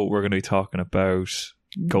the show, we're going to be talking about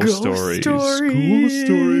ghost stories. Ghost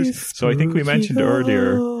stories. So I think we mentioned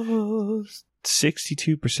earlier, Ghost.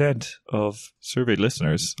 62% of surveyed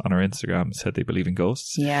listeners on our Instagram said they believe in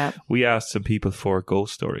ghosts. Yeah. We asked some people for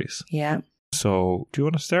ghost stories. Yeah. So do you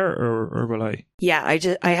want to start or will I? Yeah,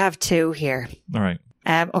 I have two here. All right.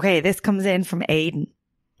 Okay, this comes in from Aidan.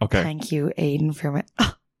 Okay. Thank you, Aidan, for my...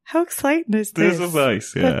 Oh, how exciting is This this? is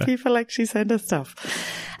nice, yeah. That people actually send us stuff.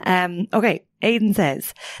 Okay, Aidan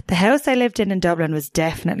says, the house I lived in Dublin was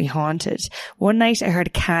definitely haunted. One night I heard a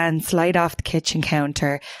can slide off the kitchen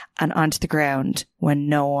counter and onto the ground when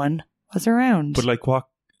no one was around. But like what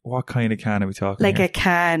kind of can are we talking Like here? a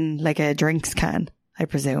can, like a drinks can, I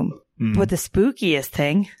presume. Mm. But the spookiest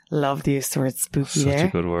thing, love the use of the word spooky Such there. a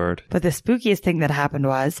good word. But the spookiest thing that happened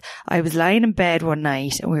was I was lying in bed one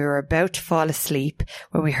night and we were about to fall asleep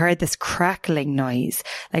when we heard this crackling noise,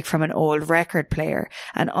 like from an old record player.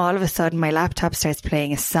 And all of a sudden my laptop starts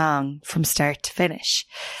playing a song from start to finish.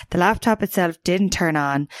 The laptop itself didn't turn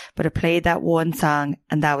on, but it played that one song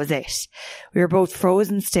and that was it. We were both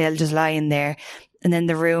frozen still, just lying there. And then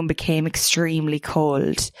the room became extremely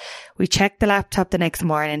cold. We checked the laptop the next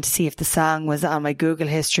morning to see if the song was on my Google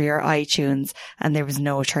history or iTunes, and there was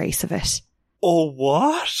no trace of it. Oh,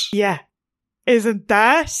 what? Yeah. Isn't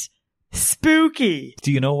that spooky?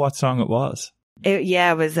 Do you know what song it was?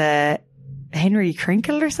 It was Henry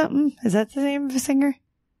Crinkle or something. Is that the name of a singer?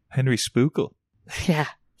 Henry Spookle. Yeah.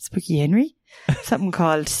 Spooky Henry. A song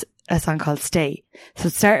called Stay. So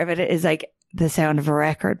the start of it is like the sound of a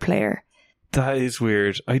record player. That is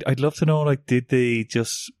weird. I'd love to know, like, did they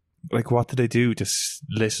just, like, what did they do? Just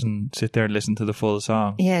sit there and listen to the full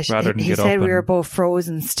song? Yeah, rather than he get up said we and... were both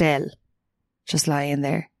frozen still, just lying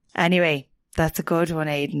there. Anyway, that's a good one,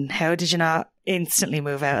 Aidan. How did you not instantly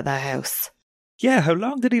move out of that house? Yeah, how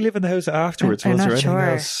long did he live in the house afterwards? I'm Was not there anything sure.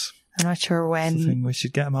 else? I'm not sure That's the when. thing. We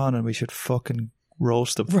should get him on and we should fucking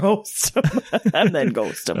roast him. Roast him and then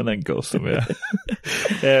ghost him. And then ghost him,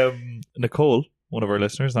 yeah. Nicole, one of our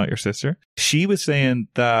listeners, not your sister, she was saying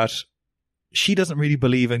that she doesn't really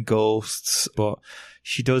believe in ghosts, but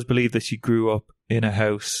she does believe that she grew up in a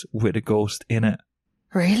house with a ghost in it.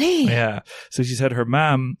 Really? Yeah. So she said her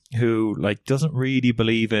mum, who like doesn't really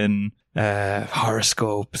believe in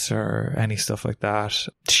horoscopes or any stuff like that,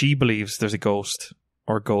 she believes there's a ghost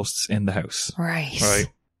or ghosts in the house.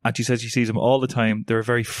 Right. And she says she sees them all the time. They're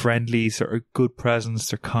very friendly, sort of good presence.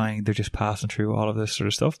 They're kind. They're just passing through all of this sort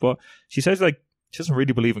of stuff. But she says, like, she doesn't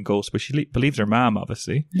really believe in ghosts, but she believes her mum,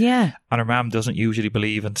 obviously. Yeah. And her mum doesn't usually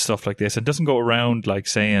believe in stuff like this and doesn't go around, like,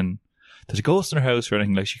 saying there's a ghost in her house or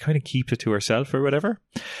anything. Like, she kind of keeps it to herself or whatever.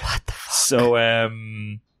 What the fuck? So,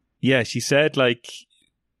 yeah, she said, like,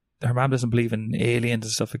 her mum doesn't believe in aliens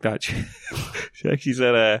and stuff like that. She actually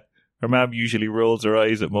said her mum usually rolls her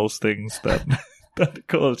eyes at most things that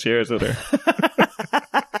Nicole shares with her.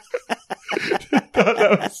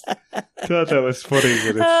 thought that was funny.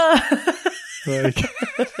 But it's, like,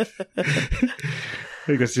 I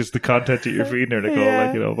think that's just the content that you're feeding her, Nicole. Yeah,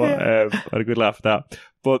 like, you know, but I had a good laugh at that.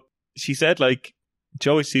 But she said, like, she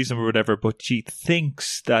always sees them or whatever, but she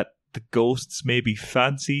thinks that the ghosts maybe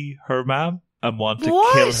fancy her mum and want to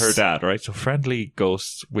kill her dad, right? So friendly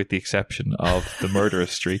ghosts, with the exception of the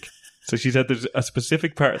murderous streak. So she said there's a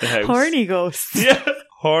specific part of the house. Horny ghosts. Yeah,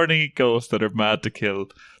 horny ghosts that are mad to kill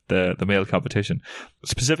the male competition. A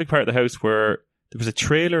specific part of the house where there was a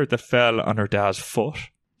trailer that fell on her dad's foot.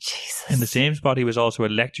 Jesus. In the same spot, he was also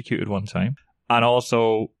electrocuted one time. And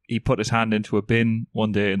also, he put his hand into a bin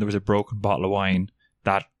one day and there was a broken bottle of wine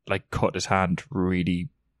that, like, cut his hand really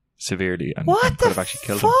severely and could have actually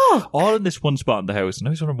killed him. All in this one spot in the house. And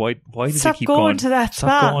I was wondering, why did he keep going to that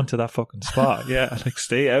spot? Stop going to that fucking spot. Yeah, like,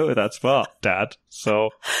 stay out of that spot, Dad. So,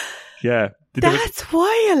 yeah. That's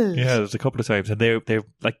wild. Yeah, there's a couple of times. And they're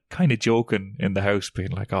like, kind of joking in the house,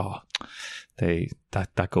 being like, oh,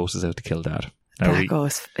 that ghost is out to kill Dad. Now that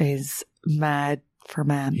ghost is mad for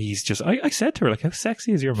man. He's just, I said to her, like, how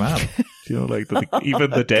sexy is your man? You know, like,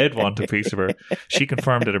 even the dead want a piece of her. She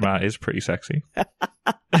confirmed that her man is pretty sexy.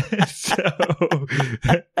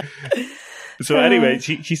 So anyway,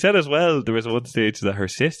 she said as well, there was one stage that her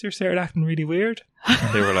sister started acting really weird.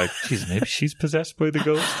 And they were like, geez, maybe she's possessed by the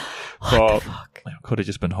ghost. What the fuck? Could have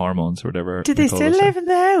just been hormones or whatever. Did they still live in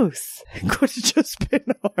the house? Could have just been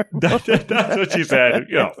hormones. That's what she said.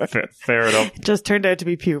 You know, fair enough. It just turned out to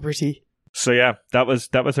be puberty. So yeah, that was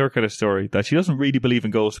her kind of story, that she doesn't really believe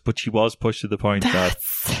in ghosts, but she was pushed to the point that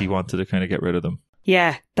she wanted to kind of get rid of them.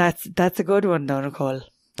 Yeah, that's a good one though, Nicole.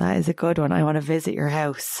 That is a good one. I want to visit your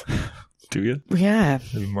house. Do you? Yeah.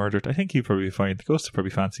 You'll be murdered. I think you'd probably be fine. The ghosts would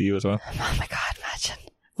probably fancy you as well. Oh my God, imagine.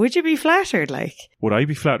 Would you be flattered, like? Would I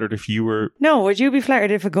be flattered if you were... No, would you be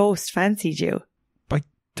flattered if a ghost fancied you? I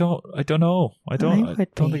don't know. I don't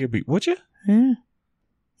think it'd be... Would you?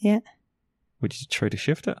 Yeah. Would you try to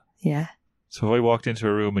shift it? Yeah. So if I walked into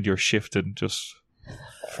a room and you're shifting just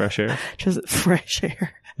fresh air? Just fresh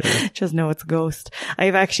air. Yeah. Just know it's a ghost.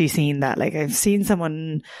 I've actually seen that. Like, I've seen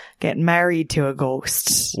someone get married to a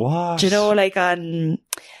ghost. What? Do you know, like on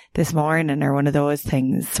This Morning or one of those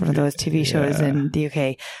things, one of those TV shows in the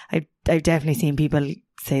UK? I've definitely seen people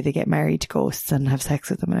say they get married to ghosts and have sex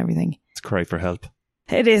with them and everything. It's a cry for help.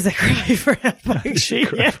 It is a cry for help, actually.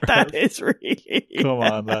 Yeah, that is really... Come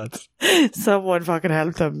on, lads. Someone fucking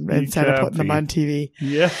help them instead of putting them on TV.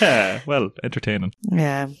 Yeah, well, entertaining.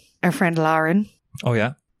 Yeah. Our friend Lauren. Oh,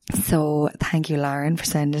 yeah? So thank you, Lauren, for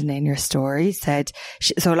sending in your story. So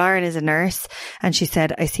Lauren is a nurse, and she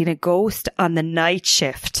said, I seen a ghost on the night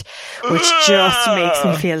shift, which just makes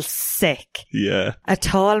me feel sick. Yeah. A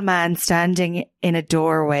tall man standing in a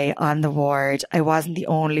doorway on the ward. I wasn't the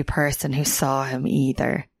only person who saw him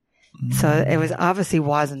either. So it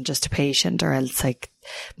wasn't just a patient, or else like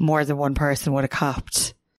more than one person would have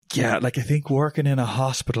copped. Yeah, like I think working in a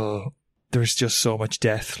hospital, there's just so much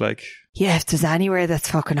death, like... Yeah, if there's anywhere that's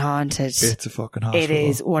fucking haunted... It's a fucking hospital. It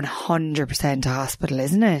is 100% a hospital,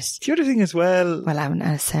 isn't it? The other thing as well... Well, I'm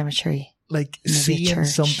at a cemetery. Like, seeing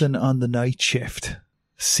something on the night shift,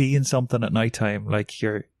 seeing something at night time, like,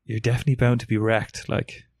 you're definitely bound to be wrecked,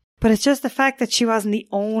 like... But it's just the fact that she wasn't the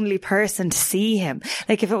only person to see him.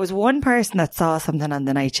 Like, if it was one person that saw something on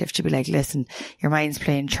the night shift, she'd be like, listen, your mind's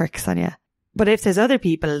playing tricks on you. But if there's other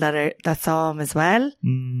people that saw him as well,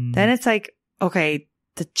 then it's like, okay,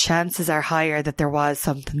 the chances are higher that there was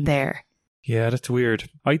something there. Yeah, that's weird.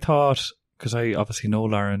 I thought, because I obviously know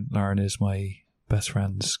Lauren is my best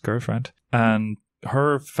friend's girlfriend, and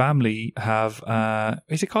her family have,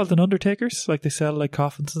 is it called an undertakers? Like they sell like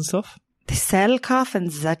coffins and stuff? They sell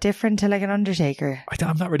coffins? Is that different to like an undertaker?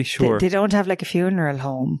 I'm not really sure. They don't have like a funeral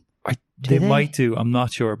home. They might do, I'm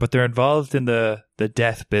not sure, but they're involved in the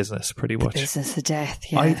death business pretty much. The business of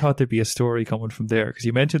death, yeah. I thought there'd be a story coming from there, because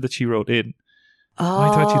you mentioned that she wrote in. Oh, I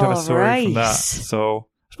thought you'd have a story from that. right. So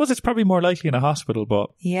I suppose it's probably more likely in a hospital,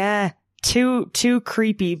 but... Yeah. Two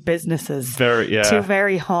creepy businesses. Very, yeah. Two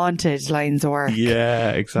very haunted lines of work.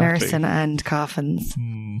 Yeah, exactly. Nursing and coffins.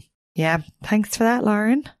 Yeah. Thanks for that,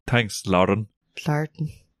 Lauren. Thanks, Lauren.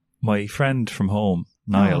 Lauren. My friend from home,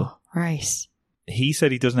 Niall. Oh, right. He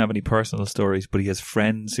said he doesn't have any personal stories, but he has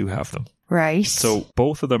friends who have them. Right. So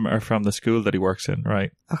both of them are from the school that he works in,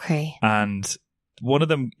 right? Okay. And one of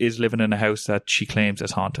them is living in a house that she claims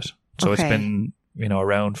is haunted. So It's been,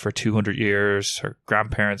 around for 200 years. Her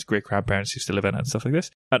grandparents, great-grandparents used to live in it and stuff like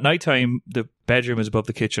this. At nighttime, the bedroom is above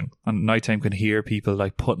the kitchen. And at nighttime can hear people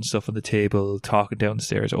like putting stuff on the table, talking down the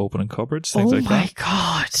stairs, opening cupboards, things like that. Oh my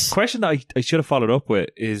God. Question that I should have followed up with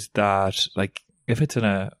is that, like, if it's in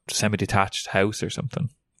a semi-detached house or something,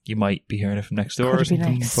 you might be hearing it from next door or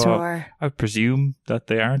something. Next door. I would presume that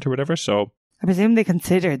they aren't or whatever, so... I presume they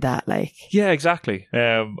considered that, like... Yeah, exactly.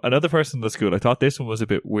 Another person in the school, I thought this one was a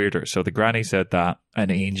bit weirder. So the granny said that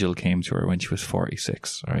an angel came to her when she was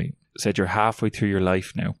 46, right? Said, you're halfway through your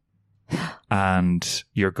life now, and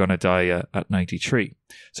you're going to die at 93.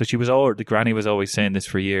 So the granny was always saying this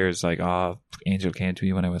for years, like, angel came to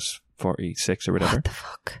me when I was 46 or whatever. What the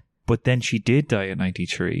fuck? But then she did die at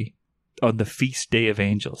 93 on the feast day of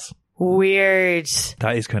angels. Weird.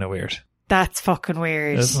 That is kind of weird. That's fucking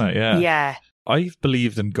weird. Isn't it? Yeah. Yeah. I've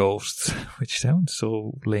believed in ghosts, which sounds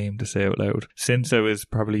so lame to say out loud, since I was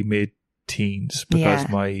probably mid-teens, because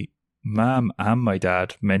my mum and my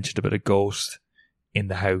dad mentioned about a ghost in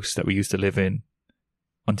the house that we used to live in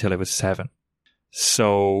until I was 7.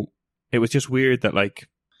 So it was just weird that, like,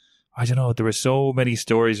 I don't know, there were so many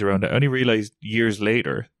stories around it. I only realised years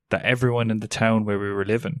later that everyone in the town where we were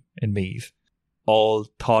living in Meath all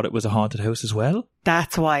thought it was a haunted house as well.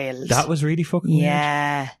 That's wild. That was really fucking weird.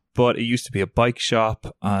 Yeah. But it used to be a bike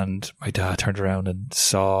shop, and my dad turned around and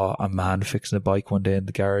saw a man fixing a bike one day in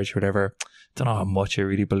the garage or whatever. Don't know how much I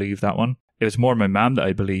really believe that one. It was more my mum that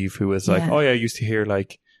I believe, who was like, I used to hear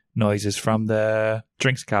like noises from the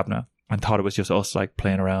drinks cabinet and thought it was just us like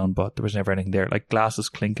playing around, but there was never anything there. Like glasses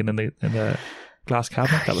clinking in the glass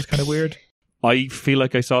cabinet. That was kind of weird. I feel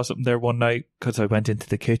like I saw something there one night because I went into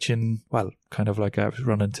the kitchen. Well, kind of like I was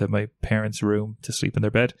running to my parents' room to sleep in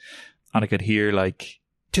their bed, and I could hear like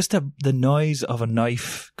just the noise of a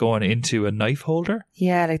knife going into a knife holder.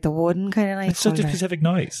 Yeah, like the wooden kind of knife It's such holder. a specific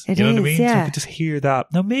noise. It you know is, what I mean? So yeah. I could just hear that.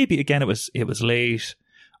 Now, maybe, again, it was late.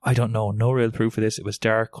 I don't know. No real proof of this. It was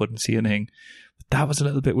dark. Couldn't see anything. But that was a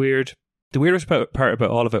little bit weird. The weirdest part about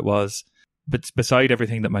all of it was, but beside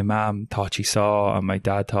everything that my mum thought she saw and my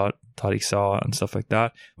dad thought he saw and stuff like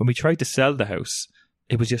that, when we tried to sell the house,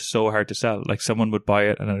 it was just so hard to sell. Like, someone would buy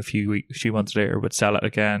it and then a few months later would sell it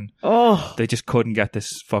again. Oh. They just couldn't get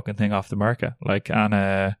this fucking thing off the market. Like,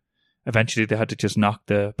 and eventually they had to just knock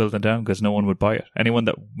the building down because no one would buy it. Anyone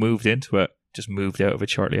that moved into it just moved out of it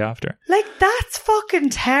shortly after. Like, that's fucking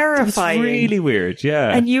terrifying. It's really weird, yeah.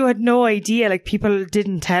 And you had no idea, like, people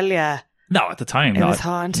didn't tell you. No, at the time, It was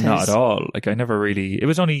haunted. Not at all. Like, I never really. It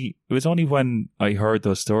was only when I heard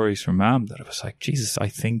those stories from Mum that I was like, Jesus, I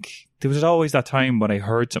think there was always that time when I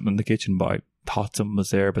heard something in the kitchen, but I thought something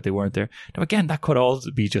was there, but they weren't there. Now, again, that could also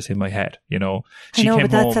be just in my head, you know. I know,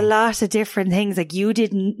 but that's a lot of different things. Like,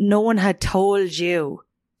 no one had told you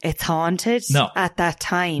it's haunted at that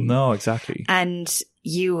time. No, exactly. And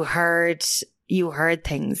you heard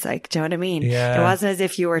things, like, do you know what I mean? Yeah. It wasn't as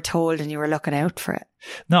if you were told and you were looking out for it.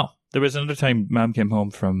 No. There was another time Mum came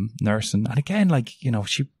home from nursing, and again, like, you know,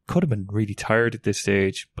 she could have been really tired at this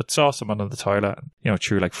stage, but saw someone on the toilet, you know,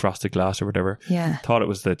 through like frosted glass or whatever. Yeah. Thought it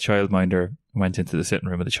was the childminder, went into the sitting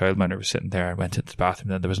room and the childminder was sitting there, and went into the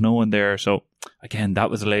bathroom, then there was no one there. So again, that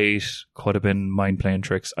was late, could have been mind playing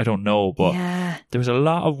tricks. I don't know, but there was a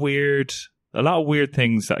lot of weird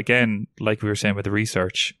things that, again, like we were saying with the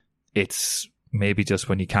research, it's maybe just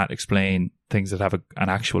when you can't explain things that have an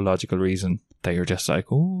actual logical reason that you're just like,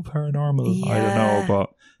 oh, paranormal. Yeah. I don't know, but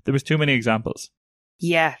there was too many examples.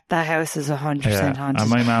 Yeah, that house is 100% haunted. And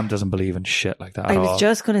my mum doesn't believe in shit like that at all. I was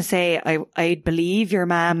just going to say, I'd believe your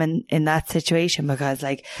mum in that situation because,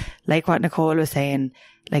 like what Nicole was saying,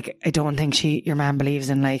 like, I don't think your mum believes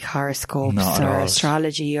in, like, horoscopes or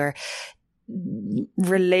astrology or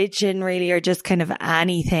religion, really, or just kind of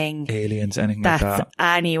anything. Aliens, anything like that. That's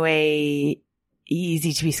anyway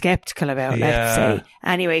easy to be skeptical about, let's say.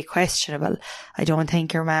 Anyway, questionable. I don't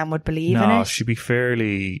think your mum would believe in it. No, she'd be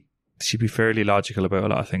fairly logical about a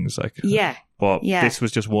lot of things, like. Yeah. But this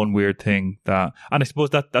was just one weird thing that, and I suppose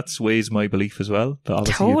that sways my belief as well. That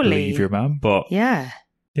obviously you believe your mum, but yeah,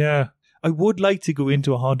 I would like to go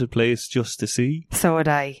into a haunted place just to see. So would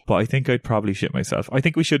I. But I think I'd probably shit myself. I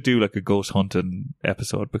think we should do like a ghost hunting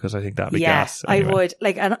episode because I think that'd be gas. Anyway. I would.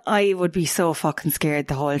 Like, and I would be so fucking scared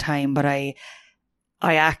the whole time, but I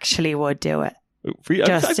actually would do it.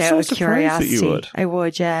 Just I'm out so of curiosity. That you would. I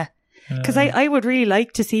would, yeah. Because I would really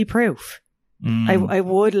like to see proof. I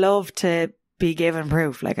would love to be given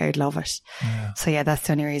proof. Like, I'd love it. Yeah. So yeah, that's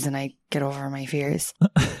the only reason I get over my fears.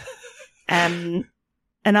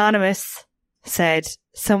 Anonymous said,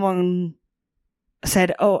 someone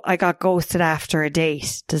said, oh, I got ghosted after a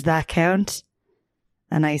date. Does that count?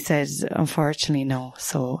 And I said, unfortunately, no.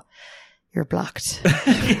 So you're blocked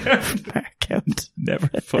from our account. Never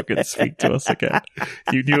fucking speak to us again.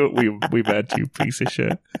 You knew what we meant, you piece of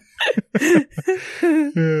shit.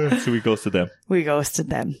 So we ghosted them. We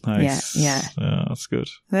ghosted them. Nice. Yeah. Oh, that's good.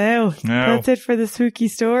 No, that's it for the spooky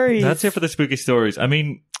stories. That's it for the spooky stories. I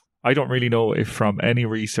mean, I don't really know if from any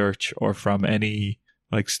research or from any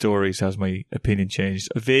like stories has my opinion changed.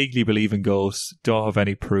 I vaguely believe in ghosts. Don't have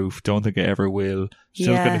any proof. Don't think I ever will.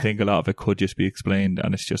 Still going to think a lot of it could just be explained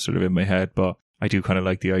and it's just sort of in my head, but I do kind of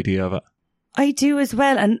like the idea of it. I do as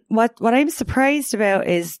well. And what I'm surprised about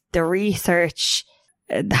is the research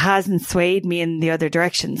hasn't swayed me in the other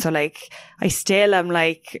direction. So like, I still am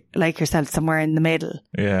like yourself, somewhere in the middle.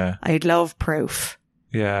 Yeah. I'd love proof.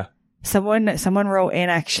 Yeah. Someone wrote in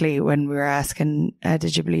actually when we were asking,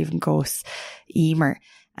 did you believe in ghosts? Emer.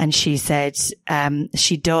 And she said,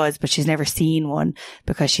 she does, but she's never seen one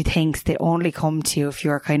because she thinks they only come to you if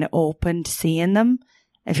you're kind of open to seeing them,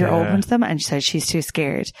 if you're open to them. And she said she's too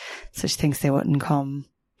scared. So she thinks they wouldn't come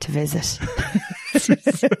to visit. This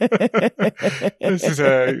is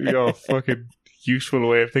a fucking useful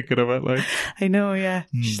way of thinking of it. Like, I know, yeah.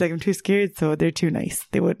 She's like, I'm too scared, so they're too nice.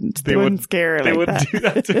 They wouldn't scare her. They wouldn't do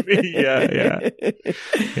that to me.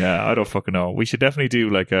 Yeah. I don't fucking know. We should definitely do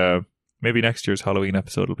like maybe next year's Halloween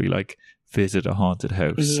episode will be like visit a haunted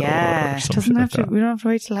house. Yeah, or something like that. We don't have to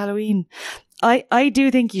wait till Halloween. I do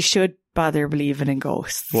think you should bother believing in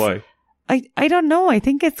ghosts. Why? I don't know. I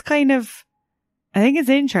think it's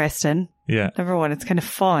interesting. Yeah. Number one, it's kind of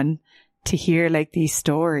fun to hear like these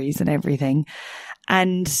stories and everything.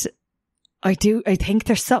 And I think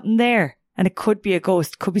there's something there, and it could be a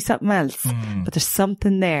ghost, could be something else, but there's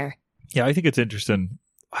something there. Yeah, I think it's interesting.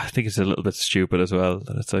 I think it's a little bit stupid as well,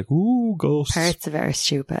 that it's like, ooh, ghosts. Parts of it are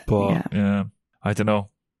stupid. But yeah, I don't know.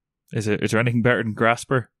 Is there anything better than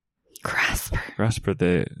Grasper? Grasper,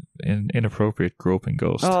 the inappropriate groping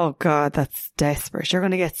ghost. Oh God, that's desperate. You're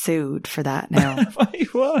going to get sued for that now. By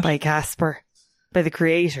what? By Casper. By the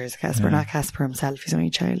creators, Casper, not Casper himself. He's only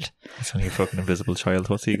a child. He's only a fucking invisible child.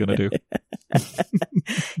 What's he going to do?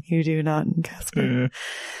 You do nothing, Casper.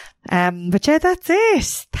 But yeah, that's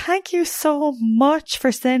it. Thank you so much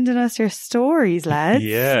for sending us your stories, lads.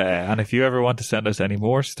 Yeah, and if you ever want to send us any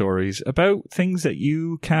more stories about things that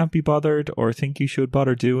you can't be bothered or think you should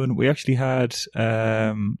bother doing, we actually had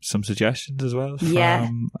some suggestions as well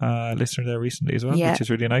from a listener there recently as well, which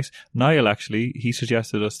is really nice. Niall, actually, he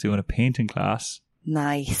suggested us doing a painting class.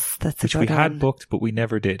 Nice. That's a which good we one. had booked, but we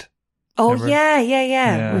never did. Oh, Remember?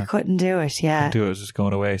 yeah. We couldn't do it, yeah. Couldn't do it, it was just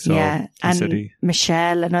going away. So yeah, and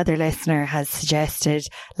Michelle, another listener, has suggested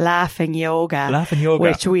laughing yoga.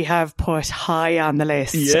 Which we have put high on the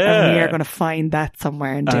list. Yeah. And we are going to find that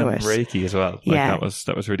somewhere and do it. Reiki as well. Yeah.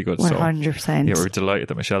 That was really good. 100%. So, yeah, we're delighted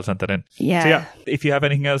that Michelle sent that in. Yeah. So yeah, if you have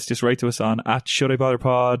anything else, just write to us on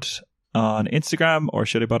 @ShouldIBotherPod on Instagram or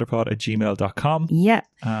shouldibotherpod@gmail.com. Yeah.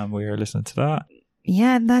 We are listening to that.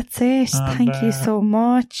 Yeah, and that's it. And, thank you so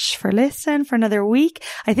much for listening for another week.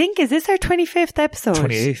 I think, is this our 25th episode?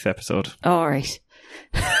 28th episode. All right.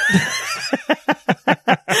 I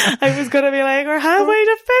was going to be like, we're halfway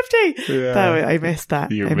to 50. Yeah. I missed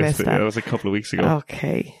that. You missed it. That was a couple of weeks ago.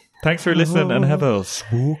 Okay. Thanks for listening and have a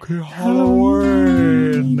spooky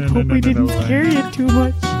Halloween. Hope we didn't scare you too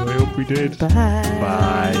much. I hope we did. Bye.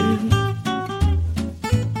 Bye.